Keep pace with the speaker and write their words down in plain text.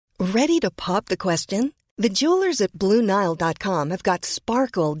Ready to pop the question? The jewelers at BlueNile.com have got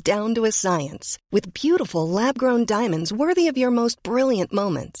sparkle down to a science with beautiful lab-grown diamonds worthy of your most brilliant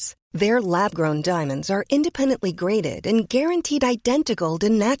moments. Their lab-grown diamonds are independently graded and guaranteed identical to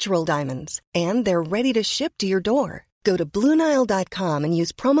natural diamonds, and they're ready to ship to your door. Go to BlueNile.com and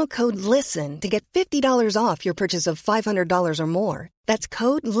use promo code LISTEN to get $50 off your purchase of $500 or more. That's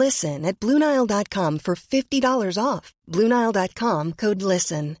code LISTEN at BlueNile.com for $50 off. BlueNile.com, code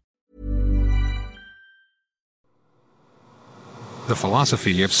LISTEN. The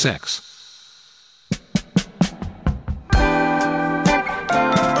Philosophy of Sex.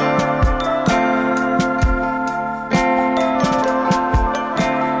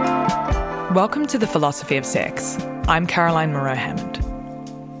 Welcome to The Philosophy of Sex. I'm Caroline Moreau-Hammond.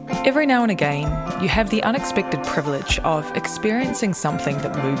 Every now and again, you have the unexpected privilege of experiencing something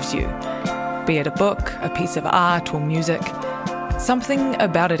that moves you, be it a book, a piece of art, or music. Something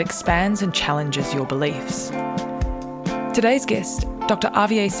about it expands and challenges your beliefs. Today's guest, Dr.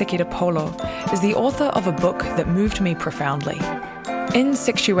 Avgi Saketopoulou, is the author of a book that moved me profoundly. In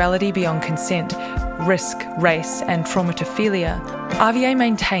Sexuality Beyond Consent, Risk, Race, and Traumatophilia, Avgi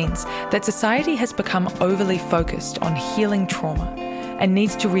maintains that society has become overly focused on healing trauma and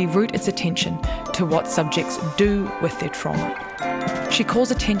needs to reroute its attention to what subjects do with their trauma. She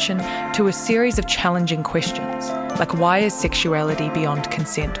calls attention to a series of challenging questions, like why is sexuality beyond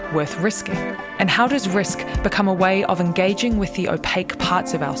consent worth risking? And how does risk become a way of engaging with the opaque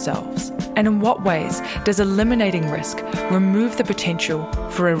parts of ourselves? And in what ways does eliminating risk remove the potential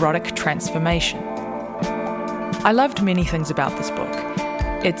for erotic transformation? I loved many things about this book.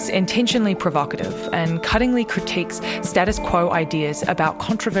 It's intentionally provocative and cuttingly critiques status quo ideas about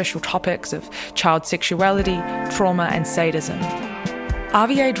controversial topics of child sexuality, trauma, and sadism.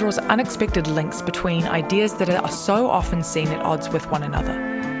 Avgi draws unexpected links between ideas that are so often seen at odds with one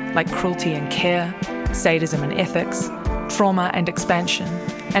another, like cruelty and care, sadism and ethics, trauma and expansion,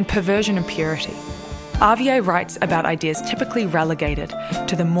 and perversion and purity. Avgi writes about ideas typically relegated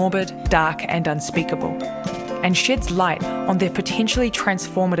to the morbid, dark, and unspeakable, and sheds light on their potentially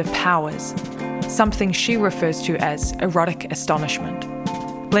transformative powers, something she refers to as erotic astonishment.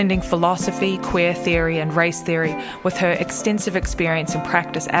 Blending philosophy, queer theory, and race theory with her extensive experience and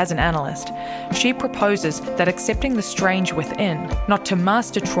practice as an analyst, she proposes that accepting the strange within, not to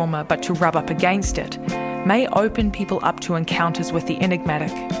master trauma but to rub up against it, may open people up to encounters with the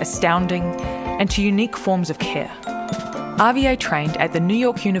enigmatic, astounding, and to unique forms of care. Avgi trained at the New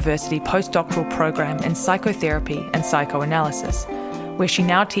York University postdoctoral program in psychotherapy and psychoanalysis, where she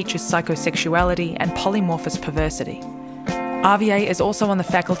now teaches psychosexuality and polymorphous perversity. Avgi is also on the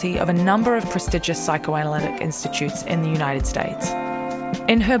faculty of a number of prestigious psychoanalytic institutes in the United States.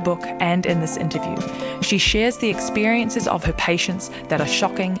 In her book and in this interview, she shares the experiences of her patients that are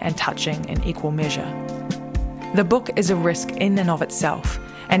shocking and touching in equal measure. The book is a risk in and of itself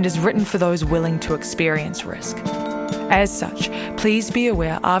and is written for those willing to experience risk. As such, please be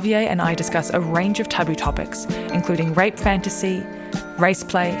aware Avgi and I discuss a range of taboo topics, including rape fantasy, race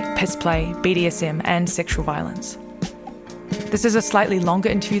play, piss play, BDSM, and sexual violence. This is a slightly longer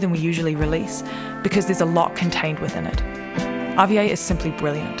interview than we usually release because there's a lot contained within it. Avgi is simply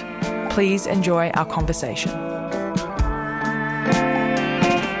brilliant. Please enjoy our conversation.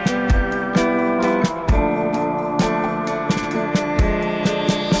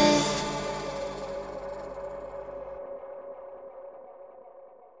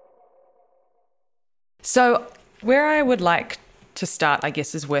 So where I would like to start, I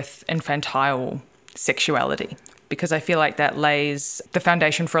guess, is with infantile sexuality, because I feel like that lays the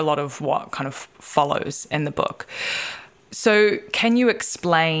foundation for a lot of what kind of follows in the book. So can you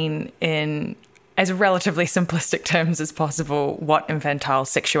explain in as relatively simplistic terms as possible what infantile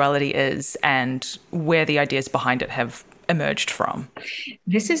sexuality is and where the ideas behind it have emerged from?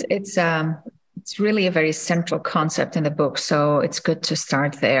 It's really a very central concept in the book, so it's good to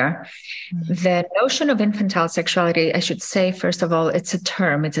start there. Mm-hmm. The notion of infantile sexuality, I should say, first of all, it's a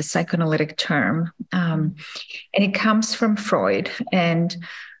term, it's a psychoanalytic term, and it comes from Freud. And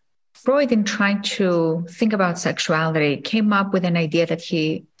Freud, in trying to think about sexuality, came up with an idea that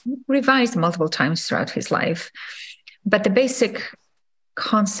he revised multiple times throughout his life. But the basic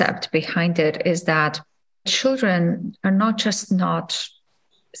concept behind it is that children are not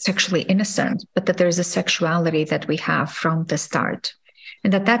sexually innocent, but that there's a sexuality that we have from the start.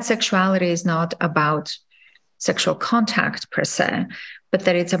 And that sexuality is not about sexual contact per se, but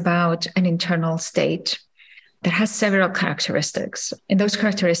that it's about an internal state that has several characteristics. And those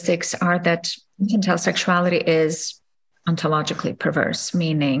characteristics are that infantile sexuality is ontologically perverse,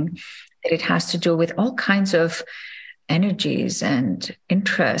 meaning that it has to do with all kinds of energies and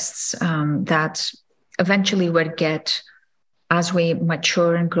interests that eventually would get, as we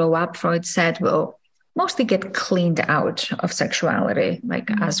mature and grow up, Freud said, will mostly get cleaned out of sexuality, like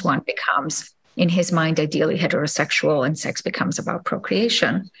as one becomes, in his mind, ideally heterosexual, and sex becomes about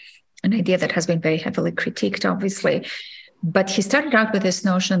procreation, an idea that has been very heavily critiqued, obviously. But he started out with this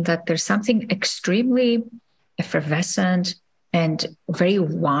notion that there's something extremely effervescent and very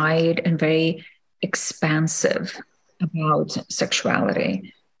wide and very expansive about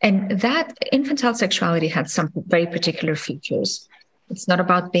sexuality. And that infantile sexuality had some very particular features. It's not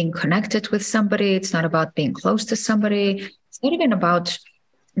about being connected with somebody. It's not about being close to somebody. It's not even about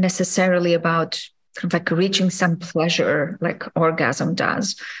necessarily about kind of like reaching some pleasure like orgasm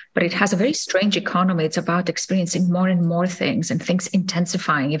does, but it has a very strange economy. It's about experiencing more and more things, and things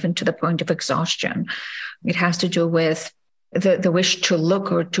intensifying even to the point of exhaustion. It has to do with the wish to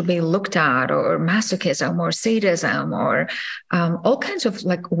look or to be looked at, or masochism or sadism, or all kinds of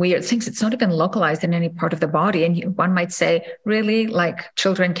like weird things. It's not even localized in any part of the body. And one might say, really, like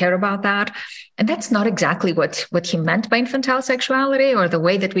children care about that? And that's not exactly what he meant by infantile sexuality, or the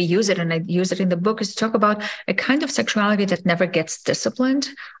way that we use it. And I use it in the book, is to talk about a kind of sexuality that never gets disciplined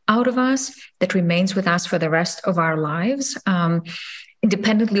out of us, that remains with us for the rest of our lives,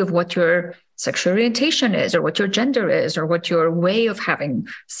 independently of what your sexual orientation is, or what your gender is, or what your way of having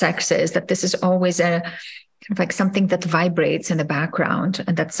sex is, that this is always a kind of like something that vibrates in the background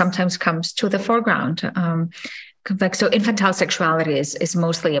and that sometimes comes to the foreground. So infantile sexuality is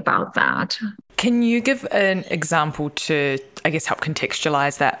mostly about that. Can you give an example to, I guess, help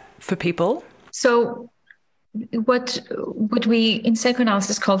contextualize that for people? So what we in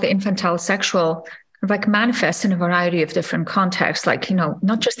psychoanalysis call the infantile sexual like manifests in a variety of different contexts, like,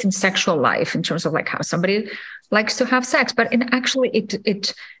 not just in sexual life in terms of like how somebody likes to have sex, but in actually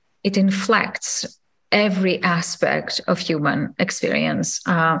it inflects every aspect of human experience.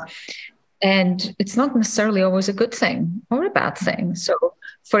 And it's not necessarily always a good thing or a bad thing. So,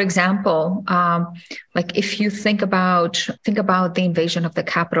 for example, like if you think about the invasion of the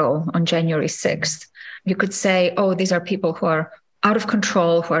Capitol on January 6th, you could say, oh, these are people who are out of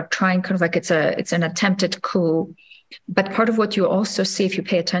control, who are trying kind of like it's an attempted coup. But part of what you also see if you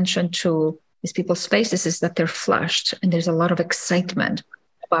pay attention to these people's faces is that they're flushed, and there's a lot of excitement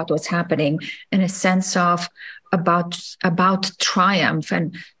about what's happening, and a sense of about triumph.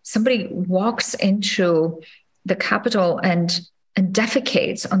 And somebody walks into the Capitol and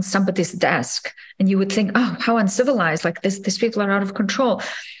defecates on somebody's desk, and you would think, oh, how uncivilized, like these people are out of control.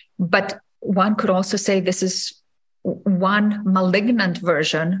 But one could also say this is one malignant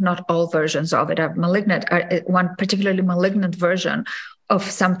version, not all versions of it are malignant, one particularly malignant version of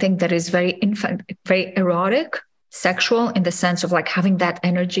something that is very erotic, sexual, in the sense of like having that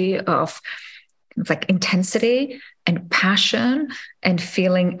energy of like intensity and passion and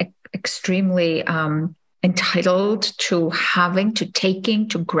feeling extremely entitled to having, to taking,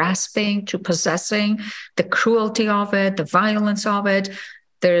 to grasping, to possessing, the cruelty of it, the violence of it.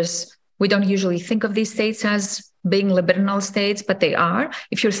 We don't usually think of these states as being libidinal states, but they are.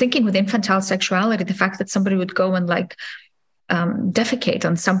 If you're thinking with infantile sexuality, the fact that somebody would go and like defecate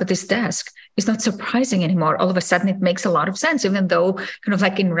on somebody's desk is not surprising anymore. All of a sudden, it makes a lot of sense, even though kind of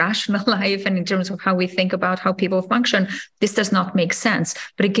like in rational life and in terms of how we think about how people function, this does not make sense.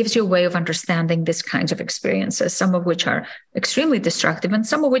 But it gives you a way of understanding these kinds of experiences, some of which are extremely destructive and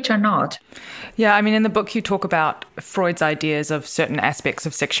some of which are not. Yeah, I mean, in the book, you talk about Freud's ideas of certain aspects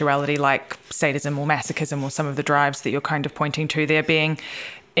of sexuality, like sadism or masochism, or some of the drives that you're kind of pointing to there being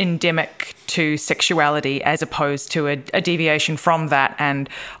endemic to sexuality as opposed to a deviation from that. And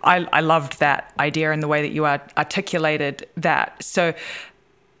I loved that idea and the way that you articulated that. So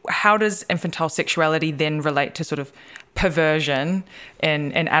how does infantile sexuality then relate to sort of perversion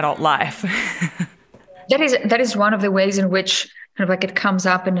in adult life? That is one of the ways in which kind of like it comes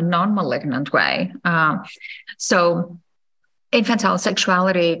up in a non-malignant way. So infantile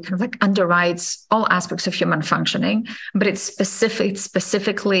sexuality kind of like underwrites all aspects of human functioning, but it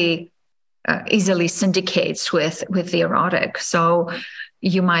specifically easily syndicates with the erotic. So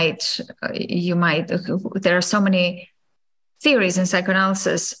you might there are so many theories in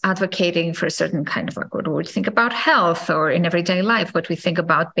psychoanalysis advocating for a certain kind of like what we think about health, or in everyday life, what we think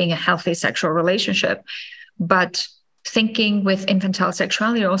about being a healthy sexual relationship. But thinking with infantile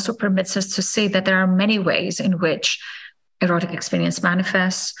sexuality also permits us to see that there are many ways in which erotic experience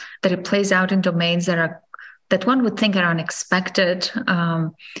manifests, that it plays out in domains that that one would think are unexpected,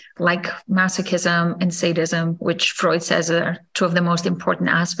 like masochism and sadism, which Freud says are two of the most important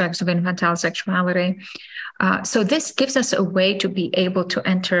aspects of infantile sexuality. So this gives us a way to be able to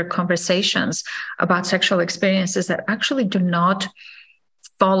enter conversations about sexual experiences that actually do not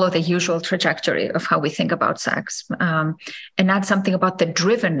follow the usual trajectory of how we think about sex, and add something about the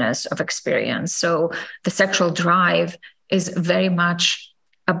drivenness of experience. So the sexual drive is very much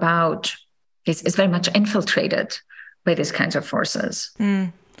is very much infiltrated by these kinds of forces.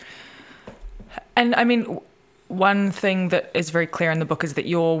 Mm. And I mean, one thing that is very clear in the book is that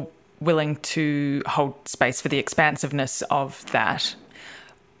you're willing to hold space for the expansiveness of that.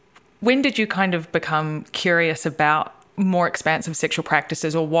 When did you kind of become curious about more expansive sexual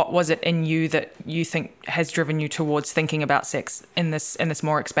practices, or what was it in you that you think has driven you towards thinking about sex in this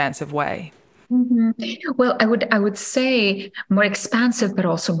more expansive way? Mm-hmm. Well, I would say more expansive, but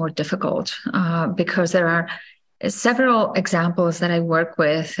also more difficult, because there are several examples that I work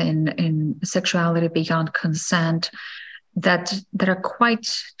with in sexuality beyond consent that are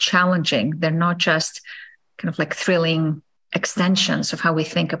quite challenging. They're not just kind of like thrilling extensions of how we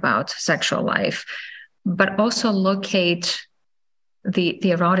think about sexual life, but also locate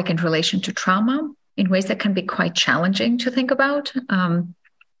the erotic in relation to trauma in ways that can be quite challenging to think about. And,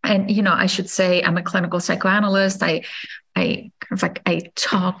 I should say I'm a clinical psychoanalyst. I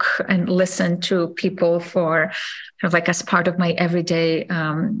talk and listen to people for kind of like as part of my everyday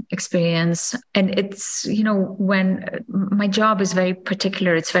experience. And it's, when my job is very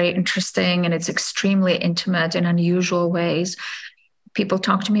particular, it's very interesting, and it's extremely intimate in unusual ways. People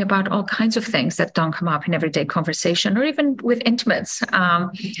talk to me about all kinds of things that don't come up in everyday conversation or even with intimates.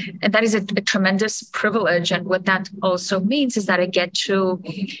 And that is a tremendous privilege. And what that also means is that I get to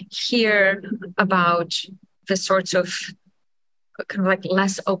hear about the sorts of kind of like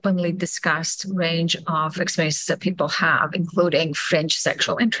less openly discussed range of experiences that people have, including fringe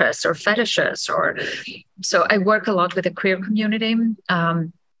sexual interests or fetishes. So I work a lot with the queer community,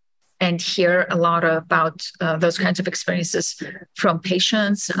 and hear a lot about those kinds of experiences from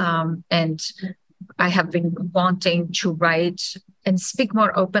patients. And I have been wanting to write and speak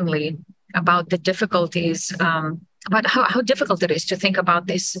more openly about the difficulties, about how difficult it is to think about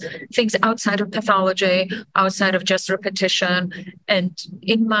these things outside of pathology, outside of just repetition. And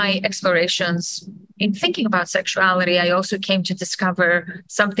in my explorations, in thinking about sexuality, I also came to discover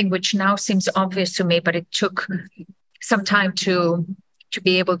something which now seems obvious to me, but it took some time to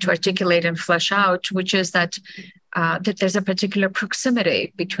be able to articulate and flesh out, which is that there's a particular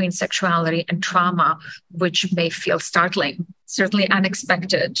proximity between sexuality and trauma, which may feel startling, certainly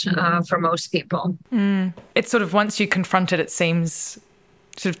unexpected for most people. It's sort of, once you confront it, it seems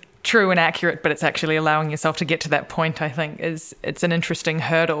sort of true and accurate, but it's actually allowing yourself to get to that point, I think, it's an interesting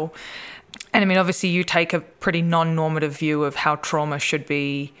hurdle. And I mean, obviously you take a pretty non-normative view of how trauma should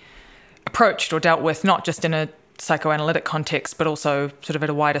be approached or dealt with, not just in a psychoanalytic context, but also sort of at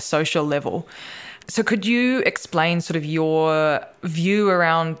a wider social level. So could you explain sort of your view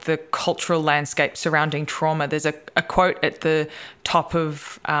around the cultural landscape surrounding trauma? There's a quote at the top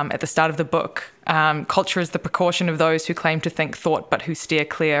of, at the start of the book, culture is the precaution of those who claim to think thought, but who steer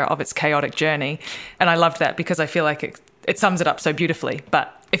clear of its chaotic journey. And I loved that because I feel like it sums it up so beautifully.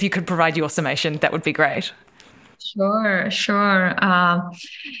 But if you could provide your summation, that would be great. Sure.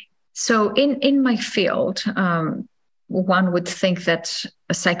 So in my field, one would think that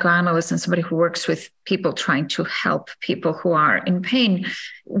a psychoanalyst and somebody who works with people trying to help people who are in pain,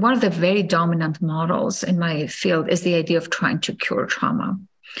 one of the very dominant models in my field is the idea of trying to cure trauma.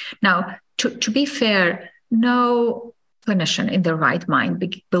 Now, to be fair, no clinician in their right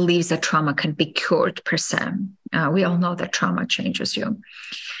mind believes that trauma can be cured per se. We all know that trauma changes you.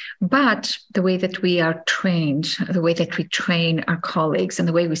 But the way that we are trained, the way that we train our colleagues, and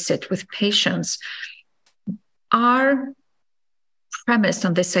the way we sit with patients are premised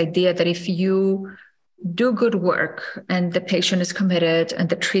on this idea that if you do good work and the patient is committed and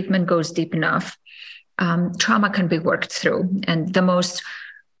the treatment goes deep enough, trauma can be worked through. And the most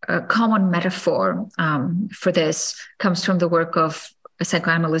common metaphor for this comes from the work of a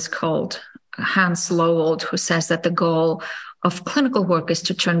psychoanalyst called Hans Lowold, who says that the goal of clinical work is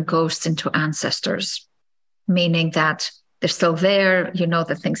to turn ghosts into ancestors, meaning that they're still there, you know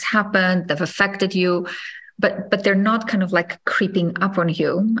that things happened, they've affected you, but they're not kind of like creeping up on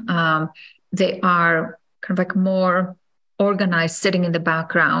you. They are kind of like more organized, sitting in the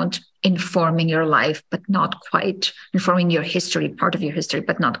background, informing your life, but not quite informing your history, part of your history,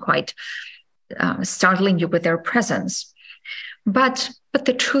 but not quite startling you with their presence. But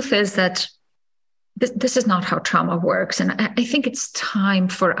the truth is that this is not how trauma works. And I think it's time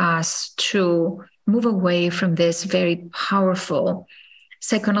for us to move away from this very powerful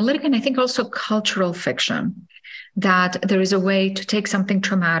psychoanalytic and I think also cultural fiction, that there is a way to take something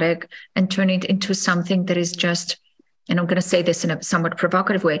traumatic and turn it into something that is just, and I'm going to say this in a somewhat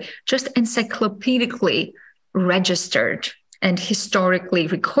provocative way, just encyclopedically registered and historically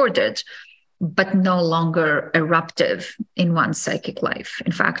recorded, but no longer eruptive in one's psychic life.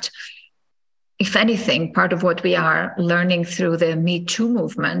 In fact, if anything, part of what we are learning through the Me Too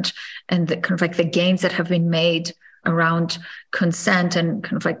movement and the kind of like the gains that have been made around consent and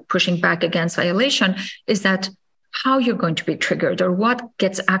kind of like pushing back against violation is that how you're going to be triggered or what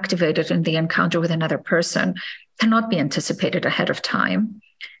gets activated in the encounter with another person cannot be anticipated ahead of time.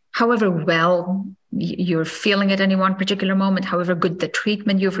 However well you're feeling at any one particular moment, however good the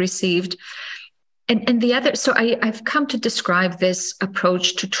treatment you've received. And the other, so I've come to describe this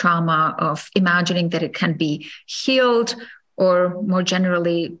approach to trauma of imagining that it can be healed, or more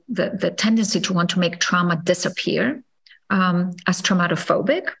generally, the tendency to want to make trauma disappear as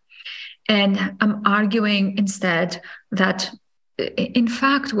traumatophobic. And I'm arguing instead that, in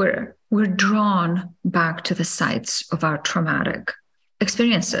fact, we're drawn back to the sites of our traumatic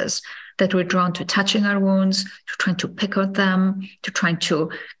experiences, that we're drawn to touching our wounds, to trying to pick at them, to trying to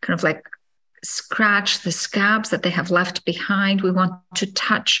kind of like scratch the scabs that they have left behind. We want to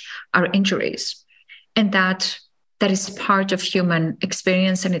touch our injuries. And that is part of human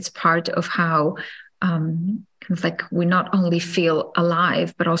experience, and it's part of how kind of like we not only feel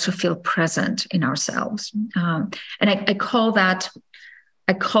alive, but also feel present in ourselves. And I call that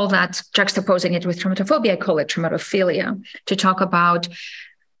juxtaposing it with traumatophobia, I call it traumatophilia, to talk about,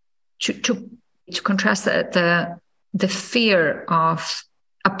 to contrast the fear of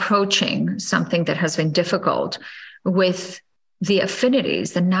approaching something that has been difficult with the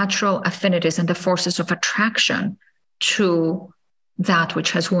affinities, the natural affinities and the forces of attraction to that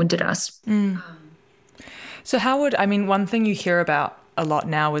which has wounded us. Mm. So one thing you hear about a lot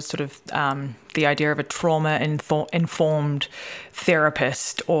now is sort of the idea of a trauma-informed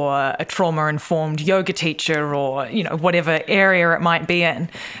therapist or a trauma-informed yoga teacher, or, whatever area it might be in.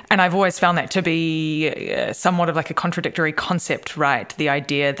 And I've always found that to be somewhat of like a contradictory concept, right? The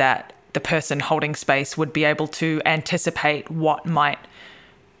idea that the person holding space would be able to anticipate what might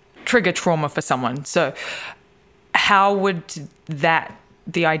trigger trauma for someone. So how would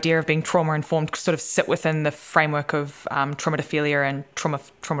the idea of being trauma-informed sort of sit within the framework of traumatophilia and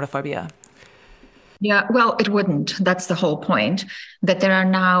traumatophobia? Yeah, well, it wouldn't. That's the whole point, that there are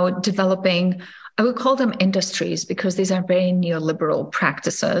now developing, I would call them industries, because these are very neoliberal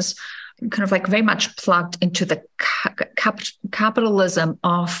practices, kind of like very much plugged into the capitalism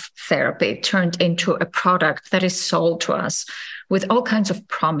of therapy, turned into a product that is sold to us with all kinds of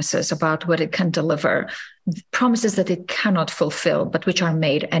promises about what it can deliver, promises that it cannot fulfill, but which are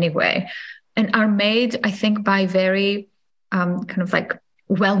made anyway, and are made, I think, by very kind of like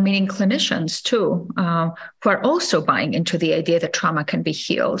well-meaning clinicians too, who are also buying into the idea that trauma can be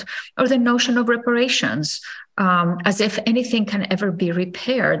healed, or the notion of reparations, as if anything can ever be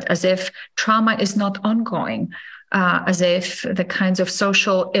repaired, as if trauma is not ongoing, as if the kinds of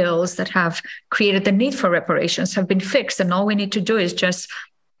social ills that have created the need for reparations have been fixed, and all we need to do is just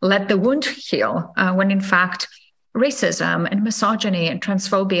let the wound heal, when in fact racism and misogyny and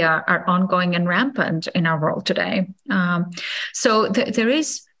transphobia are ongoing and rampant in our world today. So there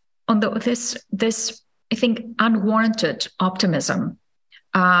is this I think unwarranted optimism,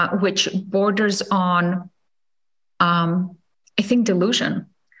 which borders on I think delusion,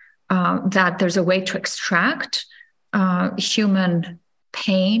 that there's a way to extract human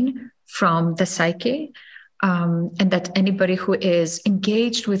pain from the psyche. And that anybody who is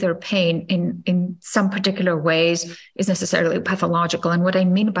engaged with their pain in some particular ways is necessarily pathological. And what I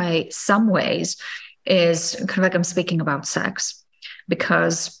mean by some ways is kind of like I'm speaking about sex,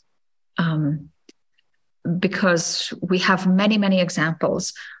 because we have many, many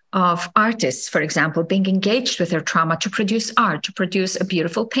examples of artists, for example, being engaged with their trauma to produce art, to produce a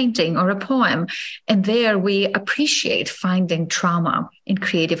beautiful painting or a poem. And there we appreciate finding trauma in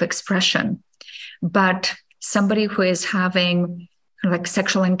creative expression. But somebody who is having like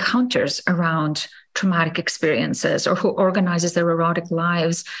sexual encounters around traumatic experiences, or who organizes their erotic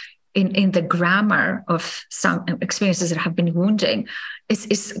lives in the grammar of some experiences that have been wounding,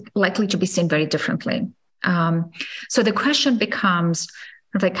 is likely to be seen very differently. So the question becomes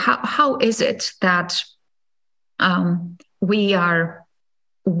like, how is it that we are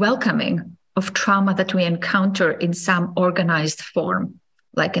welcoming of trauma that we encounter in some organized form?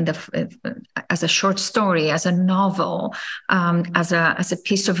 like as a short story, as a novel, as a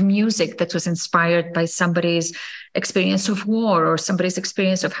piece of music that was inspired by somebody's experience of war or somebody's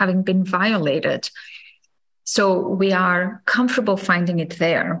experience of having been violated. So we are comfortable finding it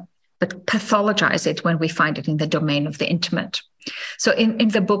there, but pathologize it when we find it in the domain of the intimate. So in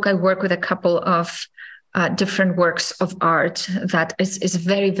the book, I work with a couple of different works of art that is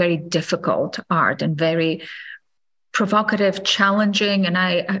very, very difficult art and very provocative, challenging, and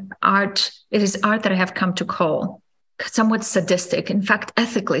it is art that I have come to call somewhat sadistic, in fact,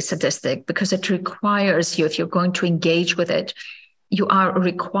 ethically sadistic, because it requires you, if you're going to engage with it, you are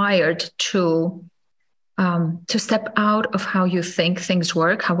required to step out of how you think things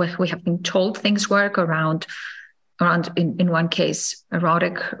work, how we have been told things work around in one case,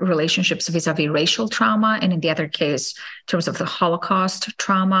 erotic relationships vis-a-vis racial trauma, and in the other case, in terms of the Holocaust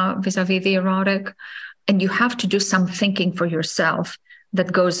trauma vis-a-vis the erotic. And you have to do some thinking for yourself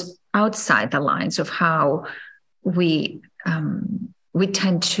that goes outside the lines of how we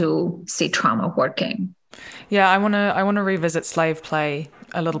tend to see trauma working. Yeah, I want to revisit slave play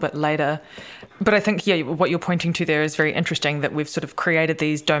a little bit later. But I think, what you're pointing to there is very interesting, that we've sort of created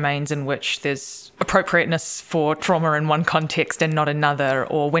these domains in which there's appropriateness for trauma in one context and not another,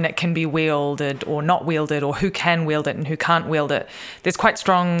 or when it can be wielded or not wielded, or who can wield it and who can't wield it. There's quite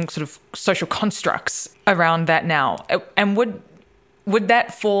strong sort of social constructs around that now. And would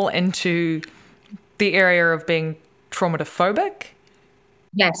that fall into the area of being traumatophobic?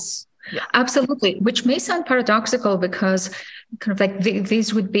 Yes. Yeah. Absolutely, which may sound paradoxical because kind of like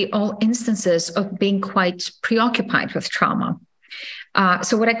these would be all instances of being quite preoccupied with trauma.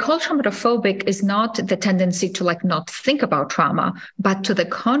 So what I call traumatophobic is not the tendency to like not think about trauma, but to the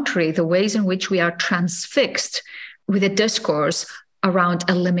contrary, the ways in which we are transfixed with a discourse around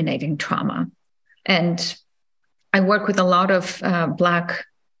eliminating trauma. And I work with a lot of Black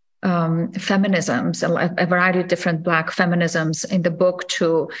feminisms, a variety of different Black feminisms in the book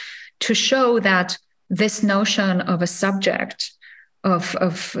to show that this notion of a subject, of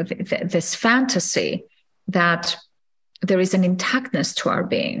this fantasy, that there is an intactness to our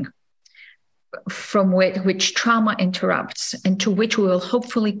being from which trauma interrupts and to which we will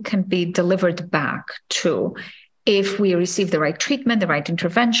hopefully can be delivered back to if we receive the right treatment, the right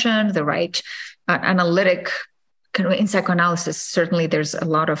intervention, the right analytic, kind of in psychoanalysis. Certainly there's a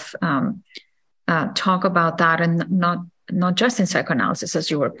lot of talk about that, and not just in psychoanalysis,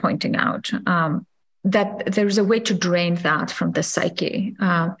 as you were pointing out, that there's a way to drain that from the psyche.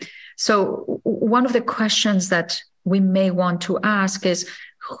 So one of the questions that we may want to ask is,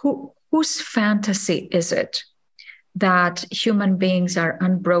 whose fantasy is it that human beings are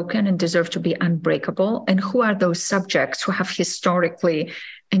unbroken and deserve to be unbreakable? And who are those subjects who have historically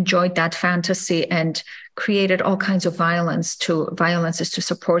enjoyed that fantasy and created all kinds of violences to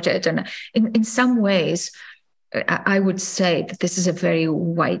support it? And in some ways, I would say that this is a very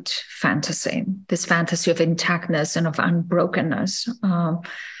white fantasy, this fantasy of intactness and of unbrokenness.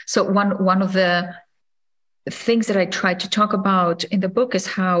 So one of the things that I tried to talk about in the book is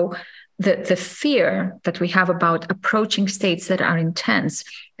how the fear that we have about approaching states that are intense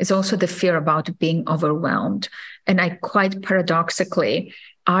is also the fear about being overwhelmed. And I quite paradoxically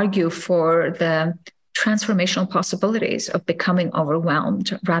argue for the transformational possibilities of becoming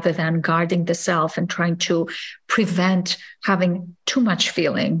overwhelmed rather than guarding the self and trying to prevent having too much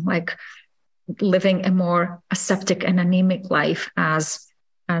feeling, like living a more aseptic and anemic life as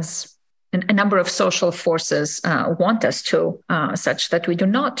a number of social forces want us to, such that we do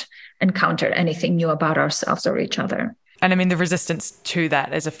not encounter anything new about ourselves or each other. And I mean, the resistance to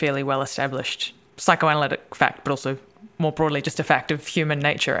that is a fairly well-established psychoanalytic fact, but also more broadly just a fact of human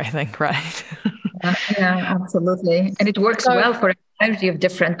nature, I think, right? Yeah, absolutely. And it works well for a variety of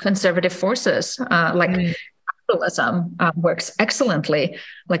different conservative forces, capitalism works excellently.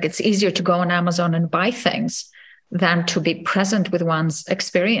 Like it's easier to go on Amazon and buy things than to be present with one's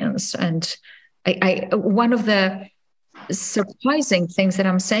experience. And one of the surprising things that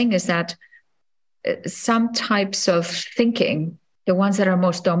I'm saying is that some types of thinking, the ones that are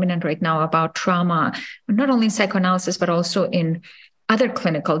most dominant right now about trauma, not only in psychoanalysis, but also in other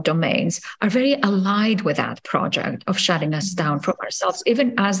clinical domains, are very allied with that project of shutting us down from ourselves,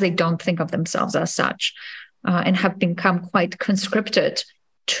 even as they don't think of themselves as such, and have become quite conscripted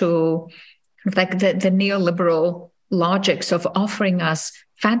to like the neoliberal logics of offering us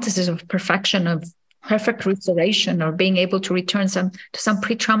fantasies of perfection, of perfect restoration, or being able to return to some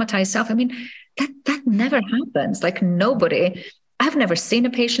pre-traumatized self. I mean, that never happens. Like I've never seen a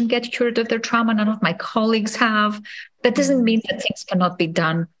patient get cured of their trauma. None of my colleagues have. That doesn't mean that things cannot be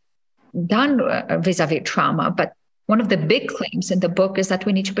done vis-a-vis trauma. But one of the big claims in the book is that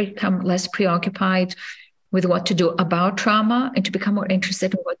we need to become less preoccupied with what to do about trauma and to become more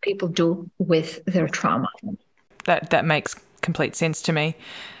interested in what people do with their trauma. That makes complete sense to me.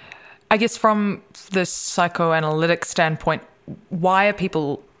 I guess from the psychoanalytic standpoint, why are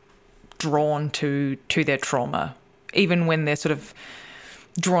people drawn to their trauma, even when they're sort of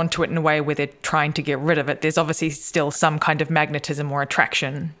drawn to it in a way where they're trying to get rid of it? There's obviously still some kind of magnetism or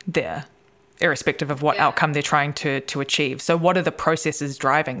attraction there, irrespective of what outcome they're trying to achieve. So what are the processes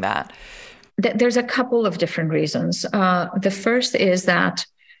driving that? There's a couple of different reasons. The first is that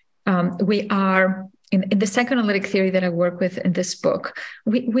we are, in the psychoanalytic theory that I work with in this book,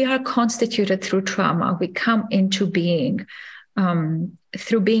 we are constituted through trauma. We come into being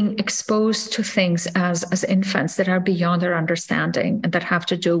through being exposed to things as infants that are beyond our understanding and that have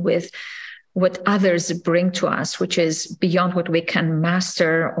to do with what others bring to us, which is beyond what we can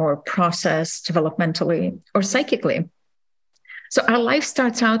master or process developmentally or psychically. So our life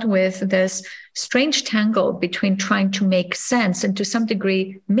starts out with this strange tangle between trying to make sense and to some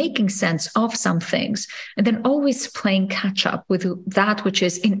degree making sense of some things, and then always playing catch up with that which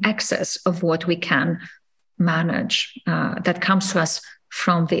is in excess of what we can manage, that comes to us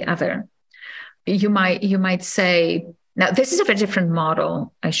from the other. You might say, now this is a very different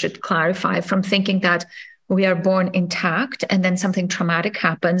model, I should clarify, from thinking that we are born intact and then something traumatic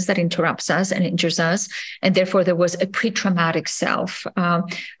happens that interrupts us and injures us, and therefore there was a pre-traumatic self.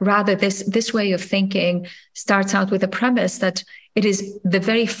 Rather, this way of thinking starts out with a premise that it is the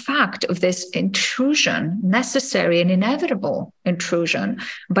very fact of this intrusion, necessary and inevitable intrusion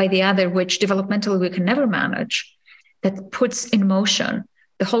by the other, which developmentally we can never manage, that puts in motion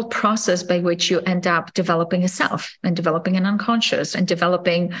the whole process by which you end up developing a self and developing an unconscious and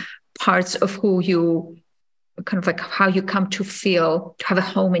developing parts of who you, kind of like how you come to feel, to have a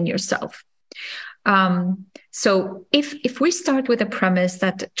home in yourself. So if we start with a premise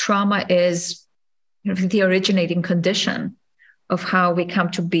that trauma is the originating condition of how we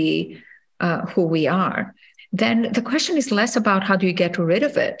come to be who we are, then the question is less about how do you get rid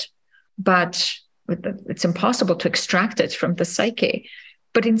of it, but it's impossible to extract it from the psyche.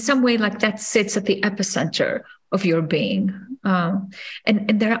 But in some way, like that sits at the epicenter of your being. And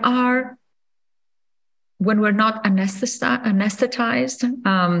there are, when we're not anesthetized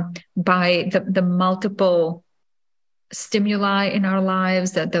by the multiple stimuli in our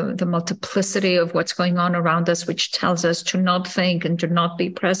lives, the multiplicity of what's going on around us, which tells us to not think and to not be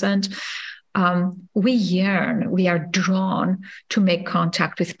present, we yearn, we are drawn to make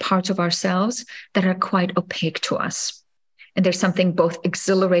contact with parts of ourselves that are quite opaque to us. And there's something both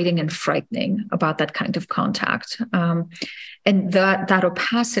exhilarating and frightening about that kind of contact. And that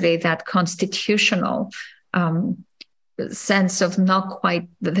opacity, that constitutional sense of not quite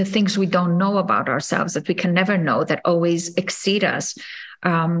the things we don't know about ourselves, that we can never know, that always exceed us,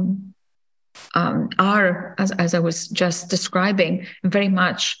 are, as I was just describing, very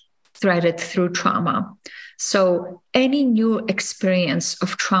much threaded through trauma. So any new experience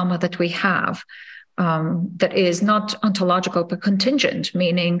of trauma that we have, that is not ontological but contingent,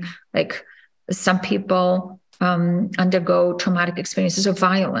 meaning like some people undergo traumatic experiences of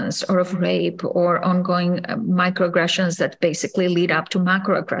violence or of rape or ongoing microaggressions that basically lead up to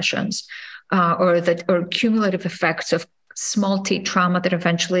macroaggressions, or cumulative effects of small t trauma that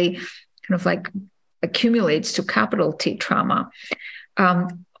eventually kind of like accumulates to capital T trauma.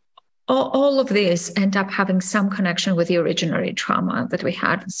 All of these end up having some connection with the originary trauma that we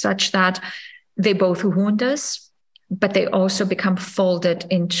had, such that they both wound us, but they also become folded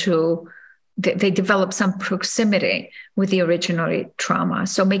into, they develop some proximity with the originary trauma.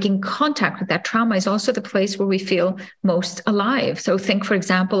 So making contact with that trauma is also the place where we feel most alive. So think, for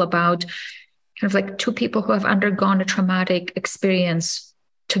example, about kind of like two people who have undergone a traumatic experience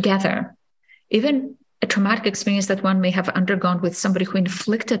together. Even a traumatic experience that one may have undergone with somebody who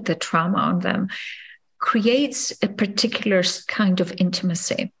inflicted the trauma on them creates a particular kind of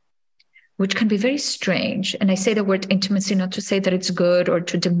intimacy, which can be very strange. And I say the word intimacy not to say that it's good or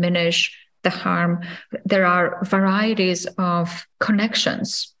to diminish the harm. There are varieties of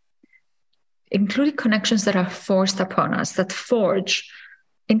connections, including connections that are forced upon us, that forge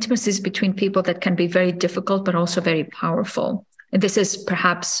intimacies between people that can be very difficult, but also very powerful. And this is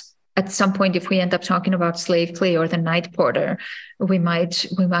perhaps at some point, if we end up talking about slave play or the night porter, we might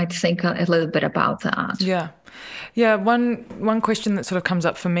think a little bit about that. Yeah. One question that sort of comes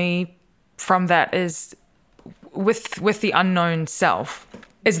up for me from that is with the unknown self,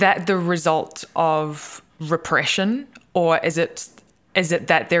 is that the result of repression, or is it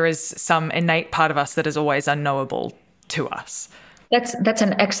that there is some innate part of us that is always unknowable to us? That's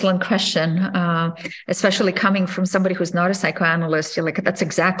an excellent question, especially coming from somebody who's not a psychoanalyst. You're like, that's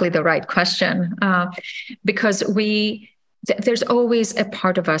exactly the right question, because there's always a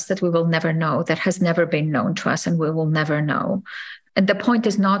part of us that we will never know, that has never been known to us, and we will never know. And the point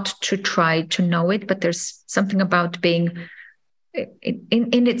is not to try to know it, but there's something about being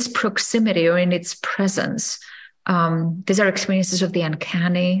in its proximity or in its presence. These are experiences of the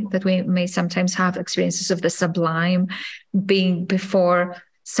uncanny that we may sometimes have, experiences of the sublime, being before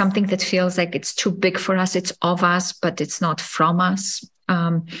something that feels like it's too big for us, it's of us, but it's not from us.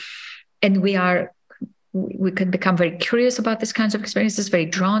 And we can become very curious about these kinds of experiences, very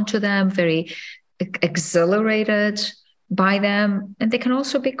drawn to them, very exhilarated by them. And they can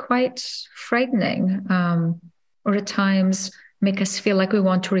also be quite frightening, or at times make us feel like we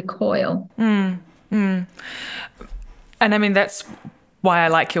want to recoil. And I mean, that's why I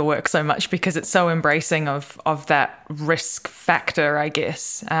like your work so much, because it's so embracing of that risk factor, I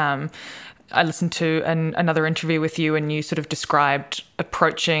guess. I listened to another interview with you, and you sort of described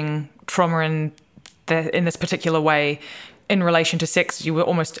approaching trauma in this particular way in relation to sex. You were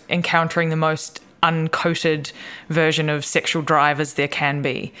almost encountering the most uncoated version of sexual drive as there can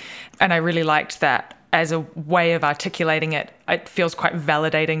be. And I really liked that as a way of articulating it. It feels quite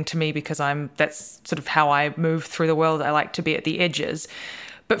validating to me, because that's sort of how I move through the world. I like to be at the edges.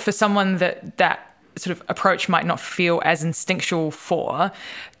 But for someone that sort of approach might not feel as instinctual for,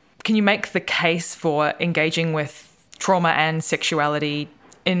 can you make the case for engaging with trauma and sexuality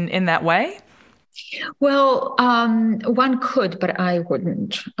in that way? Well, one could, but I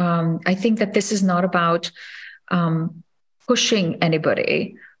wouldn't. I think that this is not about pushing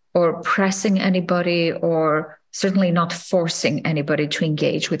anybody or pressing anybody, or certainly not forcing anybody to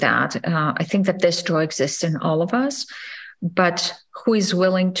engage with that. I think that this draw exists in all of us, but who is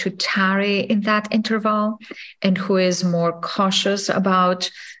willing to tarry in that interval and who is more cautious about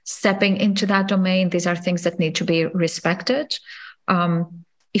stepping into that domain, these are things that need to be respected.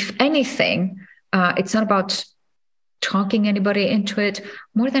 If anything, it's not about talking anybody into it.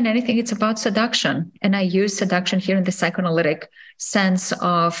 More than anything, it's about seduction. And I use seduction here in the psychoanalytic sense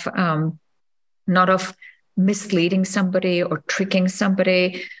of not of misleading somebody or tricking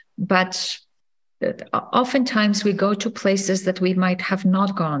somebody, but oftentimes we go to places that we might have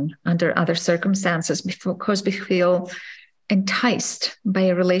not gone under other circumstances because we feel enticed by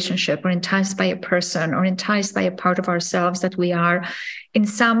a relationship, or enticed by a person, or enticed by a part of ourselves that we are in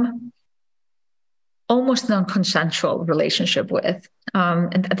some almost non-consensual relationship with.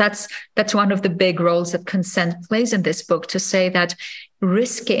 And that's one of the big roles that consent plays in this book, to say that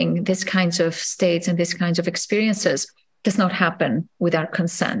risking these kinds of states and these kinds of experiences does not happen without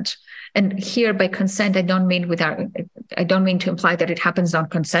consent. And here, by consent, I don't mean to imply that it happens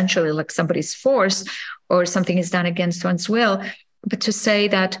non-consensually, like somebody's forced or something is done against one's will, but to say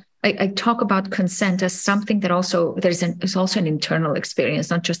that I talk about consent as something that also is also an internal experience,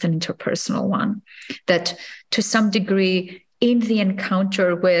 not just an interpersonal one. That to some degree, in the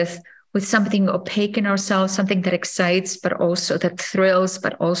encounter with something opaque in ourselves, something that excites, but also that thrills,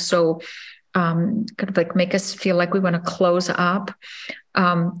 but also kind of like make us feel like we want to close up.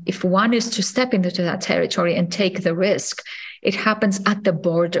 If one is to step into that territory and take the risk, it happens at the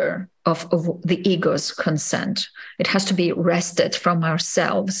border of the ego's consent. It has to be wrested from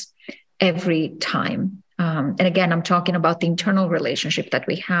ourselves every time. And again, I'm talking about the internal relationship that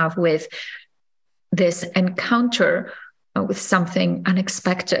we have with this encounter with something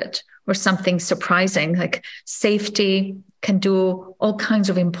unexpected or something surprising. Like safety can do all kinds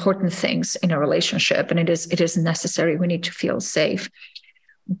of important things in a relationship, and it is necessary. We need to feel safe.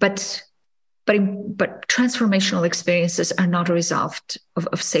 But transformational experiences are not a result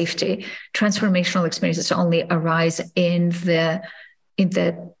of safety. Transformational experiences only arise in the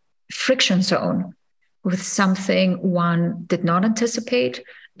friction zone with something one did not anticipate,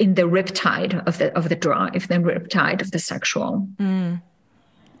 in the riptide of the drive, the riptide of the sexual.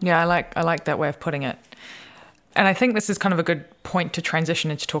 Yeah, I like that way of putting it. And I think this is kind of a good point to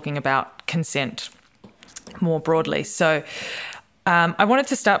transition into talking about consent more broadly. So I wanted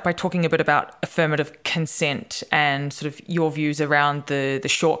to start by talking a bit about affirmative consent and sort of your views around the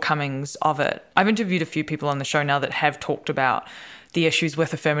shortcomings of it. I've interviewed a few people on the show now that have talked about the issues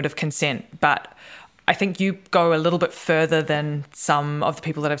with affirmative consent, but I think you go a little bit further than some of the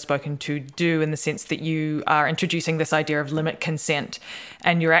people that I've spoken to do, in the sense that you are introducing this idea of limit consent,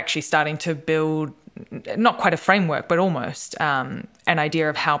 and you're actually starting to build not quite a framework, but almost an idea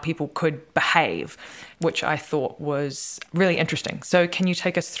of how people could behave, which I thought was really interesting. So can you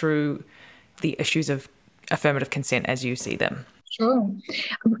take us through the issues of affirmative consent as you see them? Sure.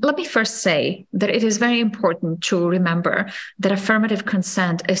 Let me first say that it is very important to remember that affirmative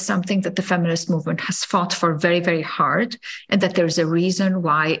consent is something that the feminist movement has fought for very, very hard, and that there's a reason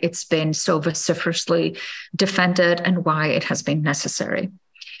why it's been so vociferously defended and why it has been necessary.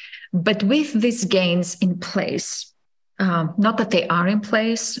 But with these gains in place, not that they are in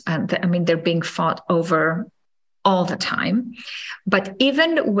place, they're being fought over all the time, but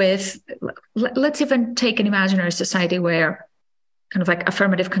even with, let's even take an imaginary society where kind of like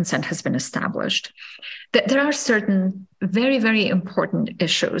affirmative consent has been established. There are certain very, very important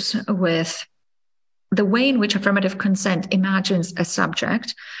issues with the way in which affirmative consent imagines a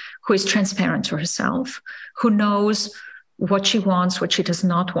subject who is transparent to herself, who knows what she wants, what she does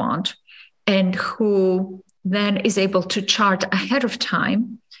not want, and who then is able to chart ahead of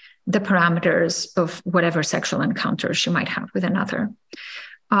time the parameters of whatever sexual encounter she might have with another.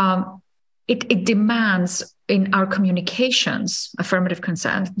 It demands in our communications, affirmative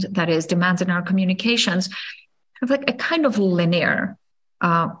consent, that is, demands in our communications, like a kind of linear,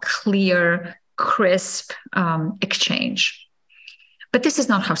 clear, crisp exchange. But this is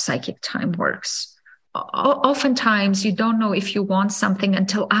not how psychic time works. Oftentimes, you don't know if you want something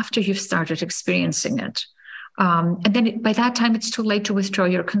until after you've started experiencing it. And then by that time, it's too late to withdraw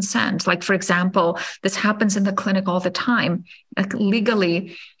your consent. Like, for example, this happens in the clinic all the time. Like,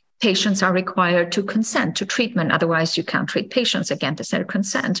 legally, patients are required to consent to treatment. Otherwise, you can't treat patients. Again, there's their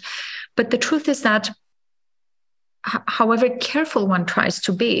consent. But the truth is that however careful one tries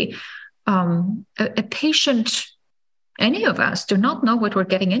to be, a patient, any of us, do not know what we're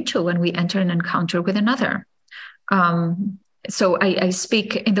getting into when we enter an encounter with another. So I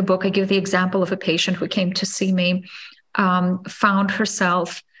speak in the book, I give the example of a patient who came to see me, found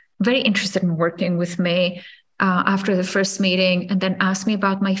herself very interested in working with me after the first meeting, and then asked me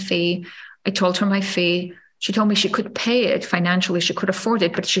about my fee. I told her my fee. She told me she could pay it financially, she could afford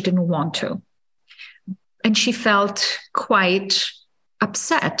it, but she didn't want to. And she felt quite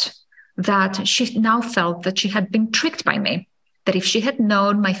upset that she now felt that she had been tricked by me, that if she had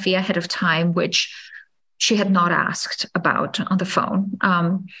known my fee ahead of time, which she had not asked about on the phone,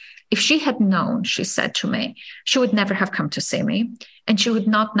 if she had known, she said to me, she would never have come to see me. And she would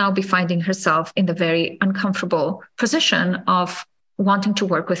not now be finding herself in the very uncomfortable position of wanting to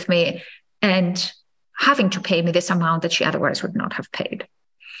work with me and having to pay me this amount that she otherwise would not have paid.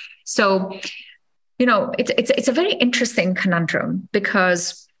 So, it's a very interesting conundrum,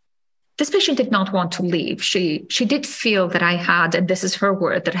 because this patient did not want to leave. She did feel that I had, and this is her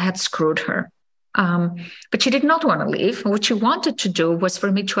word, that I had screwed her. But she did not want to leave. What she wanted to do was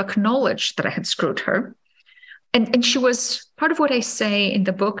for me to acknowledge that I had screwed her. And she was, part of what I say in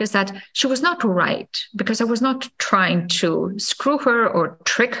the book is that she was not right, because I was not trying to screw her or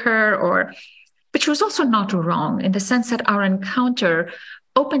trick her, but she was also not wrong in the sense that our encounter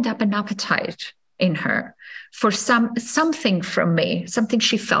opened up an appetite in her for something from me, something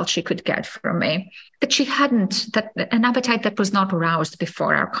she felt she could get from me, that she hadn't, that an appetite that was not aroused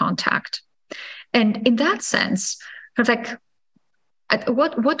before our contact. And in that sense, like,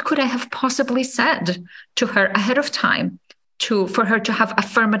 what could I have possibly said to her ahead of time for her to have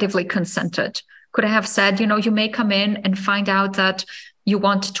affirmatively consented? Could I have said, you may come in and find out that you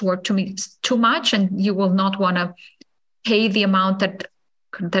want to work to me too much and you will not want to pay the amount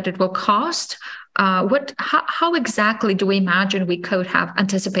that it will cost? How exactly do we imagine we could have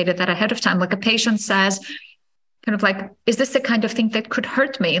anticipated that ahead of time? Like, a patient says, kind of like, is this the kind of thing that could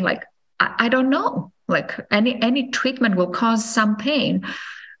hurt me? Like, I don't know. Like, any treatment will cause some pain.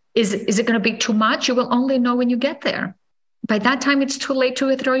 Is it going to be too much? You will only know when you get there. By that time, it's too late to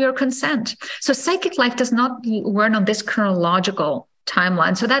withdraw your consent. So psychic life does not run on this chronological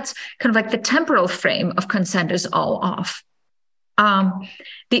timeline. So that's kind of like the temporal frame of consent is all off.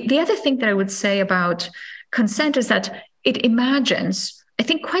 The other thing that I would say about consent is that it imagines, I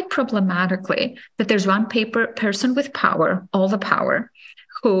think quite problematically, that there's one person with power, all the power,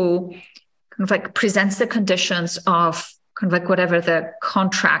 who kind of like presents the conditions of kind of like whatever the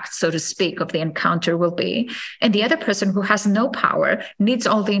contract, so to speak, of the encounter will be. And the other person who has no power needs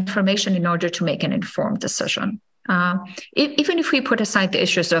all the information in order to make an informed decision. Even if we put aside the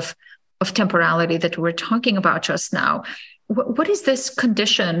issues of temporality that we were talking about just now, what is this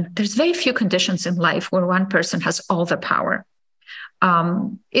condition? There's very few conditions in life where one person has all the power.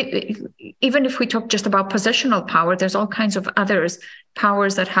 Even if we talk just about positional power, there's all kinds of others,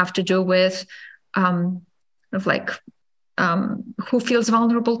 powers that have to do with who feels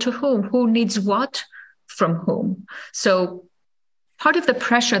vulnerable to who needs what from whom. So part of the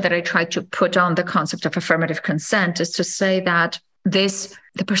pressure that I try to put on the concept of affirmative consent is to say that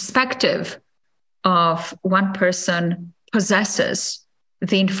the perspective of one person possesses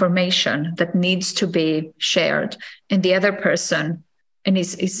the information that needs to be shared, and the other person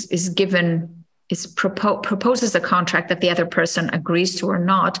proposes a contract that the other person agrees to or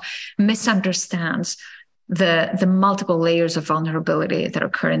not, misunderstands the multiple layers of vulnerability that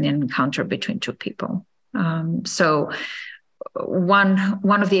occur in an encounter between two people. So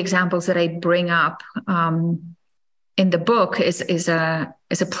one of the examples that I bring up in the book is a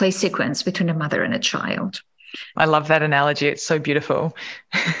play sequence between a mother and a child. I love that analogy. It's so beautiful.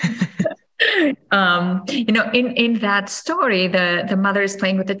 In that story, the mother is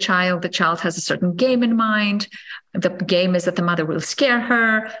playing with the child. The child has a certain game in mind. The game is that the mother will scare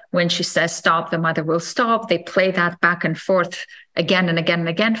her. When she says stop, the mother will stop. They play that back and forth again and again and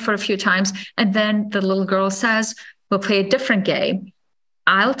again for a few times. And then the little girl says, we'll play a different game.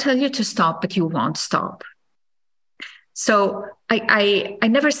 I'll tell you to stop, but you won't stop. So I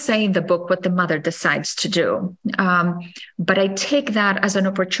never say in the book what the mother decides to do, but I take that as an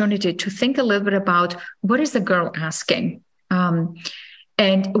opportunity to think a little bit about what is the girl asking,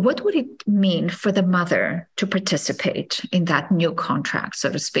 and what would it mean for the mother to participate in that new contract, so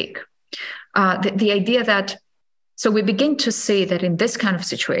to speak. The idea that, so we begin to see that in this kind of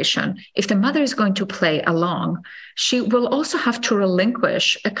situation, if the mother is going to play along, she will also have to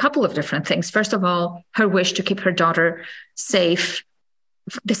relinquish a couple of different things. First of all, her wish to keep her daughter safe.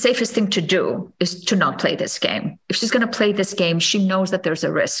 The safest thing to do is to not play this game. If she's going to play this game, she knows that there's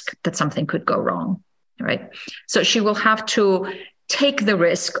a risk that something could go wrong, right? So she will have to take the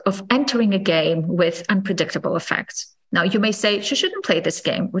risk of entering a game with unpredictable effects. Now, you may say she shouldn't play this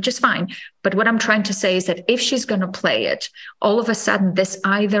game, which is fine. But what I'm trying to say is that if she's going to play it, all of a sudden, this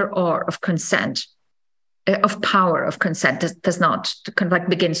either or of consent, of power of consent does not kind of like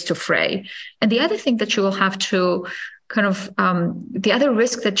begins to fray. And the other thing that you will have to the other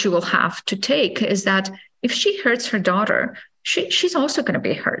risk that you will have to take is that if she hurts her daughter, she's also going to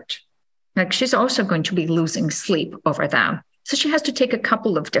be hurt. Like she's also going to be losing sleep over that. So she has to take a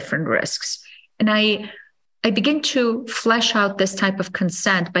couple of different risks. And I begin to flesh out this type of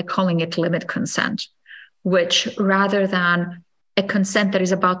consent by calling it limit consent, which rather than a consent that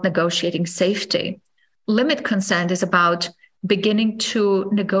is about negotiating safety, limit consent is about beginning to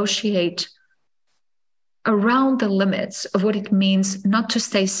negotiate around the limits of what it means not to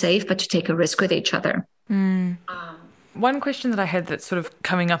stay safe, but to take a risk with each other. One question that I had that's sort of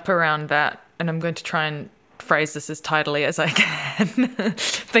coming up around that, and I'm going to try and phrase this as tidily as I can,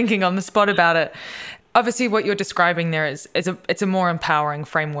 thinking on the spot about it. Obviously, what you're describing there is it's a more empowering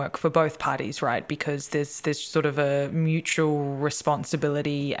framework for both parties, right? Because there's sort of a mutual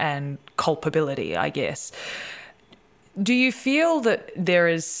responsibility and culpability, I guess. Do you feel that there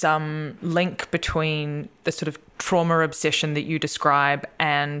is some link between the sort of trauma obsession that you describe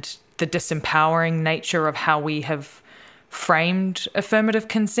and the disempowering nature of how we have framed affirmative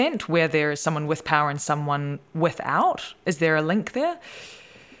consent, where there is someone with power and someone without? Is there a link there?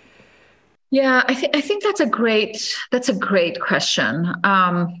 Yeah, I think that's a great question.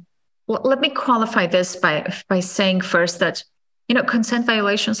 Let me qualify this by saying first that, consent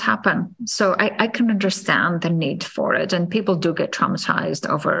violations happen. So I can understand the need for it. And people do get traumatized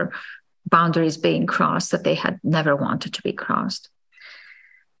over boundaries being crossed that they had never wanted to be crossed.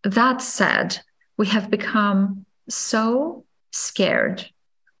 That said, we have become so scared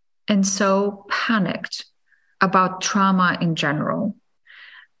and so panicked about trauma in general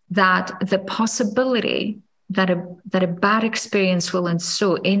that the possibility that a bad experience will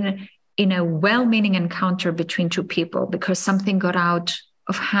ensue in a well-meaning encounter between two people because something got out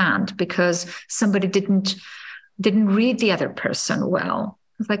of hand, because somebody didn't read the other person well.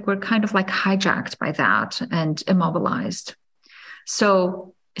 It's like we're kind of like hijacked by that and immobilized.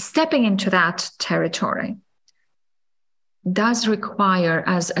 So stepping into that territory does require,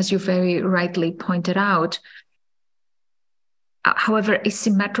 as you very rightly pointed out, however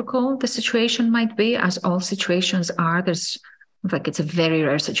asymmetrical the situation might be, as all situations are, it's a very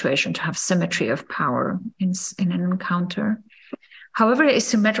rare situation to have symmetry of power in an encounter. However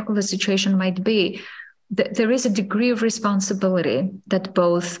asymmetrical the situation might be, there is a degree of responsibility that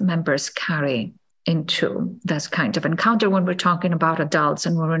both members carry into this kind of encounter when we're talking about adults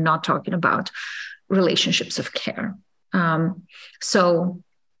and when we're not talking about relationships of care.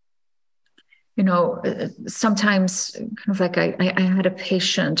 Sometimes kind of like I had a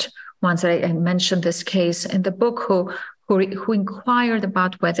patient once, I mentioned this case in the book, who inquired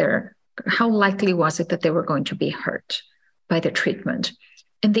about how likely was it that they were going to be hurt by the treatment.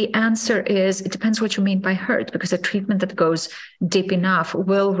 And the answer is, it depends what you mean by hurt, because a treatment that goes deep enough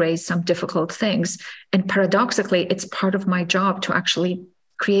will raise some difficult things. And paradoxically, it's part of my job to actually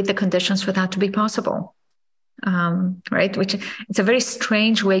create the conditions for that to be possible. right? Which it's a very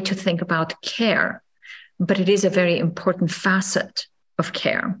strange way to think about care, but it is a very important facet of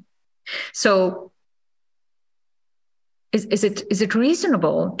care. So is it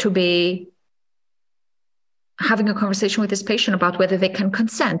reasonable to be having a conversation with this patient about whether they can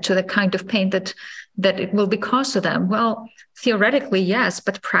consent to the kind of pain that it will be caused to them? Well, theoretically, yes,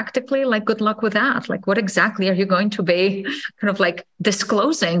 but practically, like, good luck with that. Like, what exactly are you going to be kind of like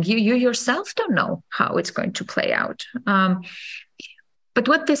disclosing? You yourself don't know how it's going to play out. But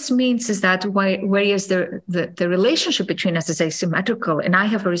what this means is that whereas the relationship between us is asymmetrical, and I